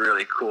really,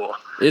 really cool.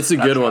 It's a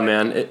good one,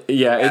 man.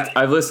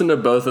 I've listened to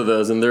both of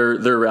those, and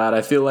they're rad.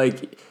 I feel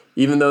like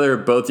even though they're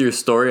both your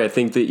story, I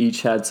think they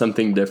each had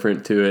something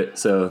different to it.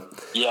 So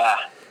yeah,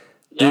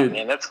 dude,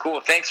 man, that's cool.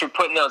 Thanks for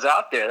putting those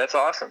out there. That's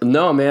awesome.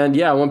 No, man.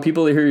 Yeah, I want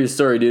people to hear your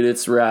story, dude.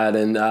 It's rad.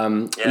 And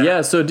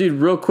so, dude,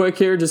 real quick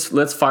here, just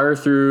let's fire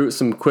through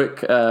some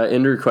quick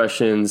ender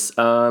questions.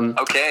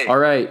 Okay. All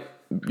right.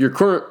 Your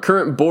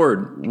current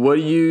board, what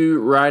are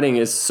you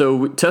riding?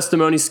 So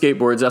testimony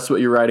skateboards, that's what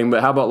you're riding.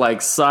 But how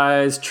about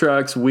size,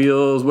 trucks,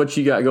 wheels? What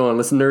you got going?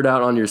 Let's nerd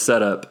out on your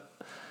setup.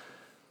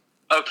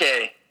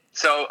 Okay.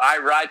 So I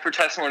ride for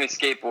Testimony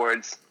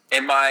skateboards,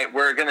 and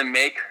we're going to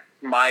make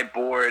my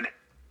board.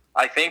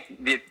 I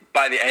think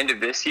by the end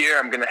of this year,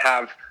 I'm going to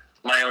have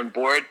my own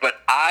board,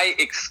 but I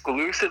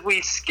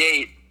exclusively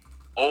skate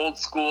old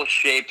school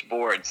shaped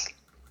boards.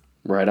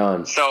 Right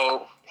on.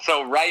 So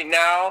right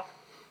now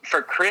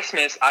for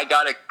Christmas, I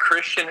got a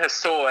Christian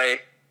Hosoi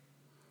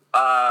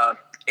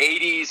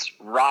 80s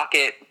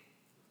rocket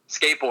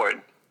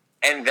skateboard.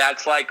 And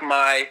that's my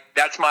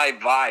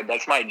vibe.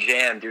 That's my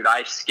jam, dude.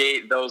 I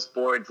skate those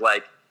boards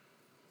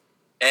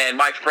and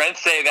my friends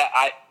say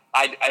that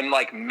I'm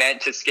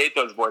meant to skate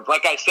those boards.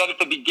 Like I said at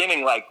the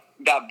beginning,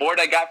 that board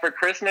I got for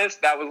Christmas,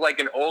 that was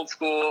an old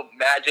school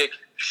magic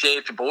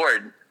shaped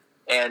board.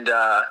 And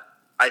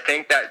I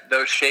think that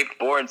those shaped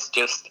boards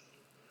just,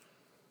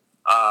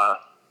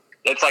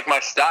 it's my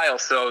style.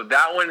 So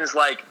that one is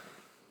I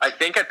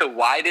think at the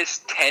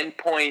widest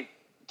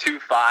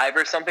 10.25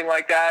 or something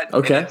like that.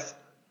 Okay.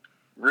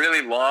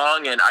 Really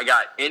long, and I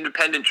got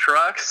independent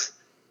trucks,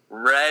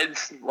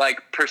 Reds,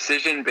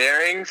 precision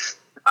bearings.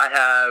 I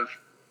have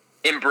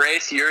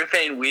Embrace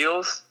urethane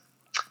wheels.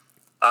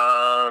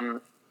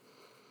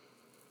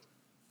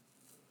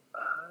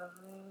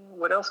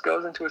 What else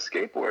goes into a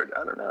skateboard?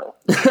 I don't know.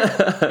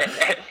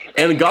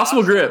 and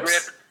gospel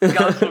grips.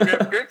 Gospel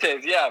grip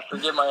tapes. Yeah,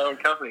 forget my own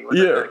company.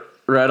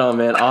 Right on,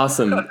 man.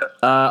 Awesome.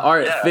 All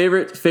right,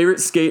 favorite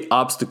skate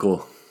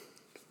obstacle.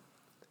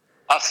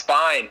 A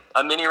spine.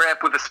 A mini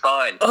ramp with a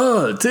spine.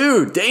 Oh,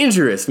 dude,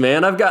 dangerous,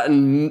 man. I've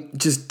gotten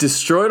just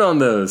destroyed on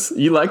those.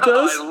 You like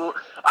those?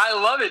 I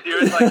love it,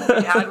 dude.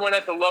 We had one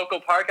at the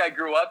local park I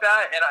grew up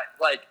at, and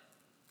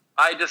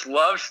I just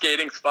love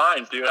skating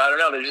spines, dude. I don't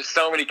know. There's just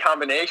so many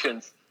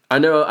combinations. I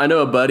know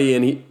a buddy,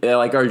 and he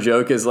our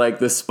joke is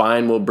the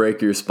spine will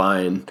break your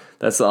spine.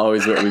 That's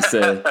always what we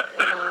say.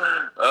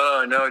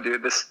 Oh, no,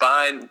 dude. The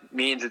spine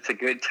means it's a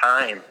good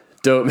time.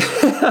 Dope.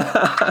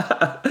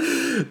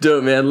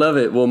 Dope, man. Love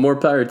it. Well, more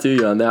power to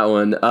you on that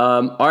one.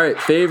 All right.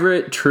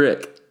 Favorite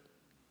trick?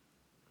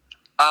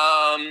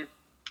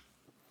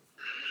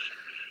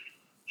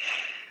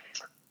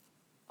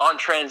 On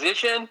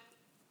transition,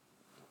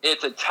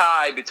 it's a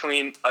tie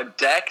between a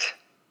decked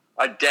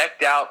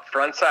out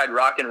frontside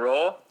rock and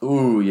roll.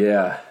 Ooh,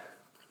 yeah.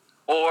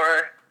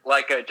 Or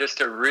like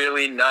just a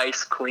really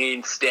nice,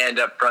 clean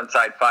stand-up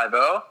frontside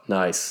 5-0.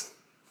 Nice.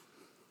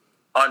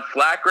 On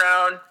flat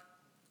ground,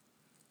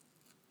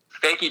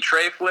 fakie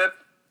tray flip.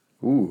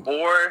 Ooh.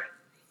 Or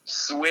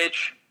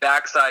switch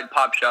backside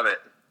pop shove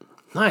it.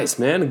 Nice,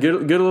 man.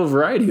 Good little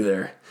variety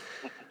there.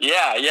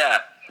 Yeah.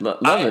 Love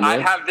it, man. I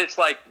have this,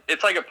 like,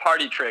 it's like a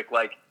party trick.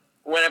 Like,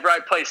 whenever I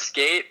play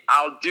skate,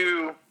 I'll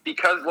do,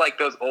 because, like,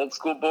 those old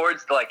school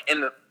boards, like,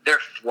 they're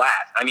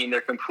flat. I mean,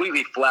 they're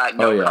completely flat,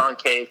 no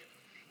concave.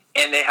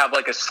 And they have,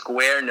 like, a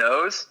square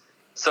nose.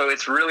 So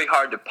it's really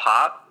hard to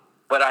pop.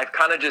 But I've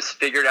kind of just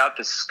figured out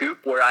the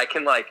scoop where I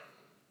can, like,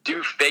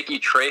 do fakie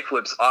tray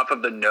flips off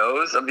of the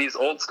nose of these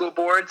old school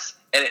boards.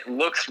 And it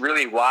looks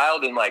really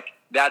wild. And, like,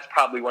 that's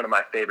probably one of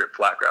my favorite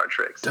flat ground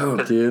tricks.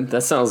 Dope, dude.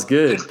 That sounds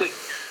good. Just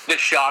the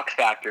shock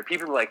factor.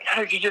 People are like,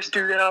 how did you just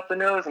do that off the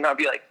nose? And I'll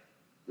be like,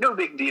 no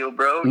big deal,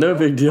 bro. No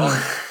big deal.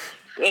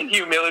 And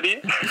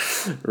humility.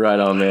 Right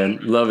on, man.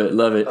 Love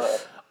it.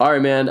 All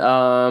right, man.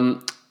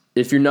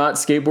 If you're not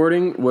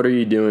skateboarding, what are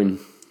you doing?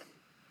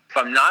 If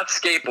I'm not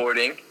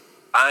skateboarding,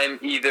 I'm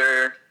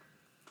either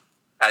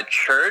at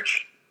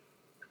church,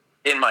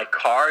 in my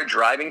car,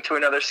 driving to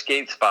another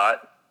skate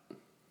spot,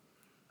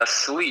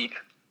 asleep,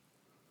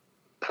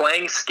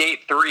 playing Skate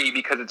 3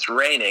 because it's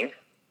raining,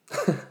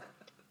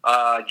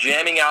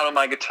 jamming out on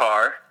my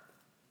guitar,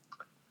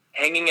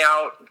 hanging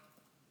out,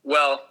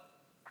 well,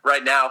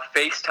 right now,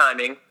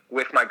 FaceTiming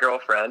with my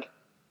girlfriend,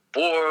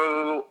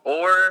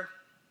 or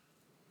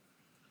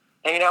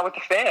hanging out with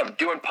the fam,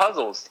 doing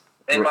puzzles.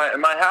 In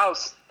my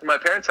house, in my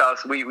parents'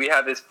 house, we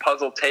have this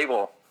puzzle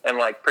table, and,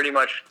 like, pretty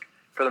much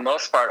for the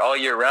most part all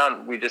year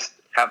round, we just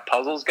have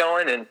puzzles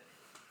going. And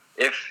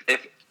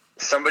if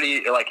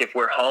somebody, like, if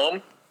we're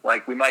home,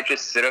 like, we might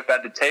just sit up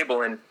at the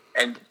table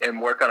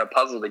and work on a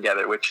puzzle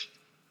together, which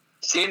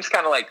seems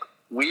kind of, like,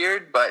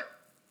 weird, but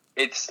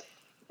it's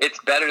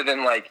better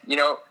than, like, you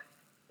know,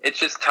 it's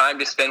just time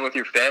to spend with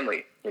your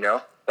family, you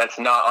know, that's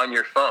not on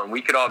your phone.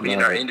 We could all be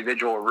in our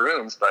individual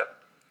rooms, but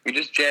we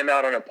just jam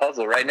out on a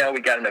puzzle. Right now we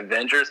got an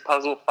Avengers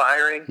puzzle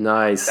firing.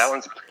 Nice. That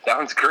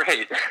one's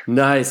great.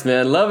 Nice,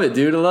 man. Love it,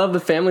 dude. I love the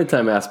family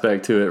time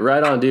aspect to it.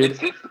 Right on, dude.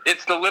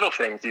 It's the little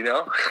things, you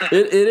know?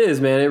 It is,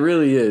 man. It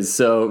really is.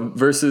 So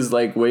versus,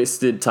 like,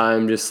 wasted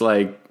time just,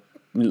 like,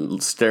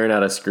 staring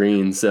at a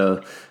screen.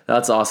 So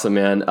that's awesome,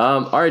 man.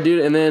 All right,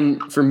 dude. And then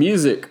for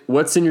music,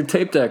 what's in your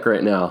tape deck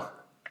right now?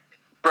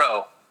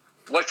 Bro,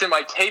 what's in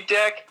my tape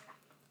deck?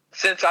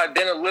 Since I've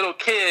been a little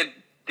kid,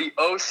 the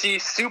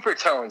OC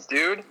Supertones,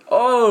 dude.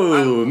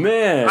 Oh,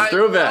 man.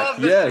 Throwback. I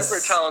love the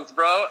Supertones,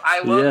 bro.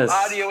 I love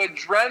Audio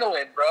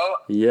Adrenaline, bro.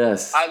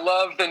 Yes. I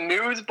love the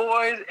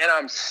Newsboys, and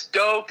I'm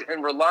stoked.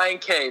 And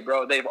Reliant K,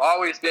 bro.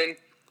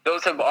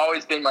 Those have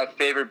always been my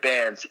favorite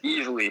bands,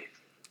 easily.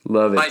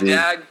 Love it, my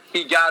dad,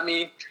 he got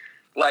me,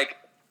 like,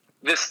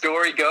 the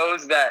story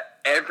goes that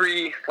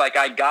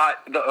I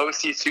got the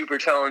OC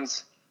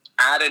Supertones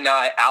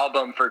Adonai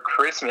album for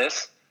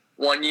Christmas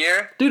one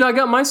year. Dude, I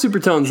got my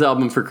Supertones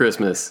album for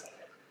Christmas.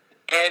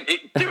 And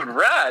dude,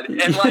 rad.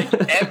 And, like,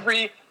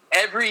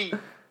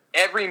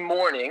 every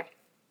morning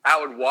I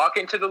would walk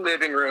into the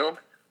living room,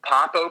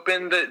 pop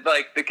open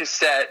the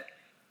cassette,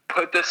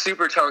 put the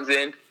Supertones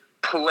in,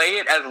 play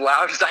it as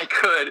loud as I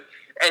could,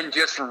 and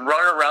just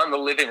run around the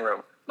living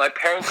room. My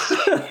parents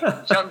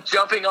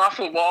jumping off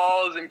the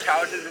walls and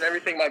couches and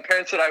everything. My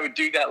parents said I would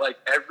do that, like,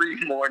 every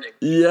morning.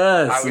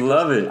 Yes,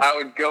 love it. I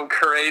would go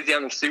crazy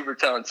on the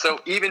Supertones. So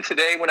even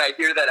today, when I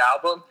hear that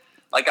album,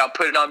 like, I'll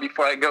put it on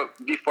before I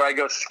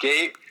go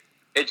skate.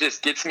 It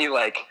just gets me,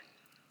 like,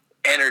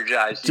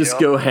 energized. Just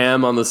go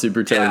ham on the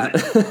Supertones.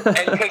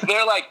 Yeah. And because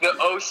they're, like, the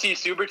OC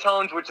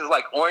Supertones, which is,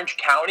 like, Orange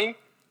County.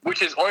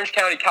 Which is Orange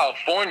County,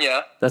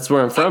 California. That's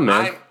where I'm from,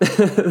 man.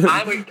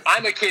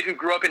 I'm a kid who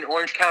grew up in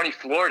Orange County,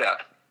 Florida.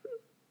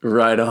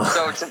 Right on.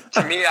 So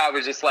to me, I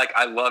was just like,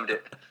 I loved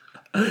it.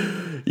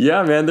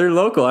 Yeah, man, they're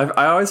local.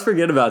 I always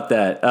forget about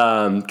that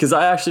because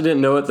I actually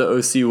didn't know what the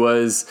OC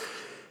was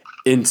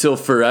until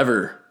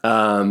forever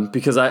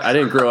because I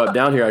didn't grow up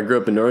down here. I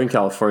grew up in Northern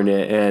California,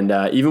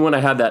 and even when I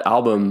had that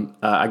album,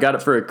 I got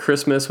it for a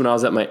Christmas when I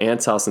was at my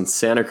aunt's house in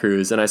Santa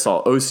Cruz, and I saw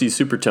OC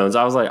Supertones.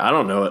 I was like, I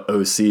don't know what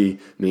OC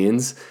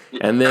means,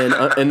 and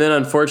then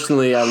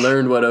unfortunately, I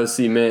learned what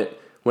OC meant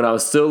when I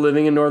was still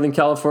living in Northern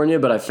California,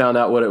 but I found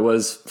out what it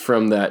was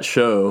from that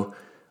show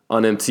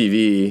on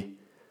MTV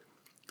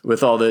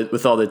with all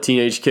the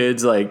teenage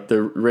kids, like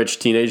the rich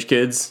teenage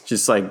kids,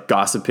 just, like,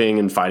 gossiping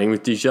and fighting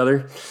with each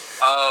other.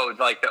 Oh,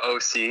 like the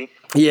OC?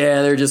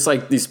 Yeah, they're just,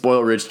 like, these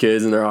spoiled rich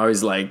kids, and they're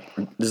always, like,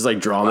 just, like,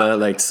 drama. Wow.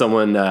 Like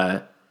someone,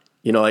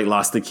 like,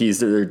 lost the keys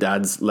to their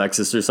dad's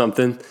Lexus or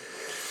something.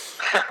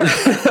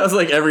 That was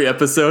like every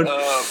episode.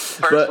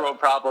 First world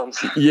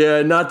problems.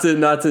 Yeah, not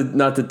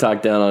to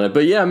talk down on it,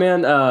 but yeah,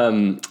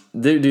 man.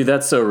 Dude,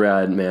 that's so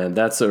rad, man.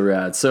 That's so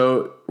rad.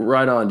 So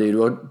right on, dude.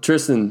 Well,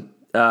 Tristan,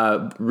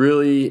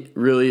 really,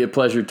 really a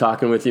pleasure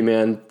talking with you,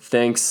 man.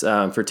 Thanks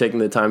for taking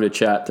the time to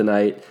chat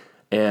tonight.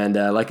 And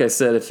like I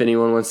said, if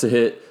anyone wants to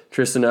hit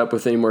Tristan up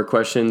with any more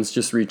questions,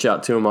 just reach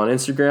out to him on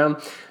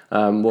Instagram.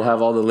 We'll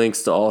have all the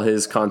links to all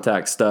his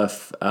contact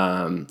stuff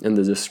in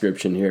the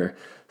description here.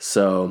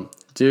 So,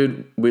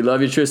 dude, we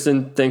love you,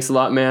 Tristan. Thanks a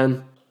lot,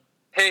 man.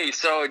 Hey,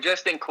 so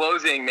just in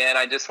closing, man,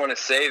 I just want to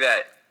say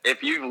that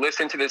if you've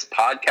listened to this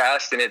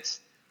podcast and it's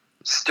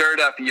stirred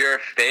up your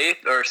faith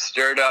or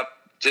stirred up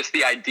just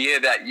the idea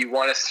that you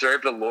want to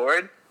serve the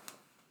Lord,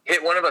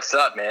 hit one of us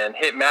up, man.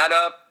 Hit Matt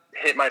up,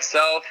 hit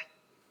myself.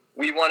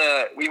 We want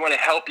to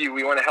help you.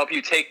 We want to help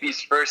you take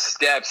these first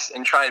steps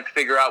and try and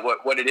figure out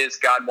what it is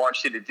God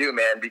wants you to do,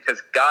 man,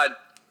 because God,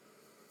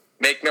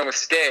 make no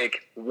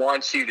mistake,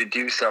 wants you to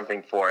do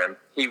something for him.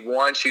 He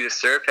wants you to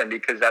serve him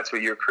because that's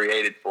what you're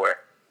created for.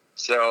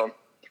 So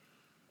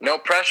no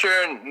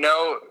pressure,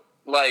 no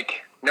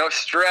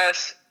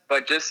stress,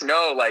 but just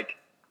know, like,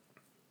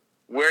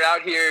 we're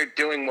out here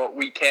doing what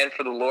we can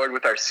for the Lord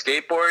with our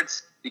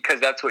skateboards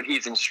because that's what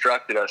he's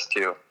instructed us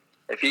to.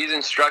 If he's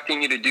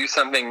instructing you to do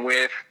something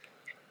with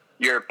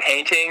your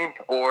painting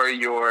or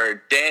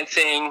your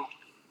dancing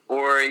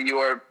or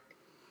your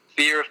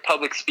fear of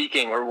public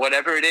speaking or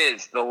whatever it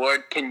is, the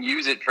Lord can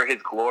use it for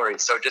his glory.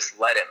 So just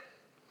let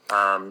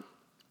him.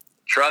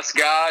 Trust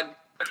God.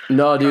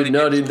 No, dude.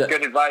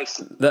 Good advice.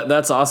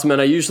 That's awesome, man.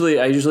 I usually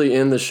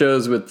end the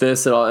shows with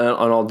this, and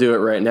I'll do it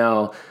right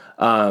now.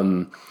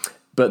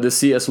 But the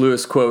C.S.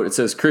 Lewis quote, it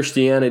says,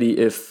 "Christianity,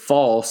 if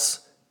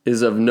false,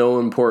 is of no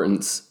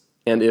importance,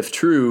 and if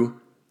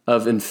true,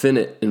 of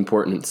infinite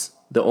importance.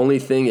 The only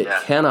thing it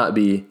cannot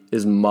be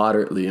is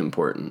moderately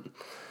important."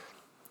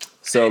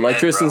 So like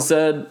Tristan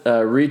said,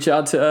 reach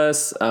out to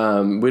us.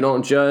 We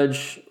don't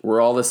judge. We're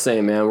all the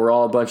same, man. We're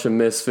all a bunch of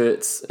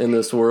misfits in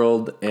this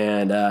world,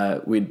 and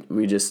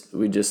we just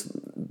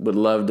would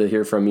love to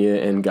hear from you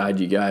and guide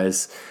you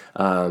guys.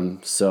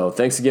 So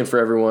thanks again for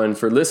everyone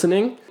for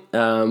listening.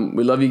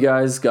 We love you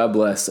guys. God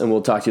bless, and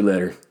we'll talk to you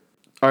later.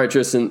 All right,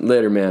 Tristan,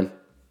 later, man.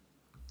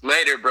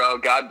 Later, bro.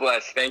 God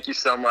bless. Thank you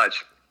so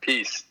much.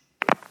 Peace.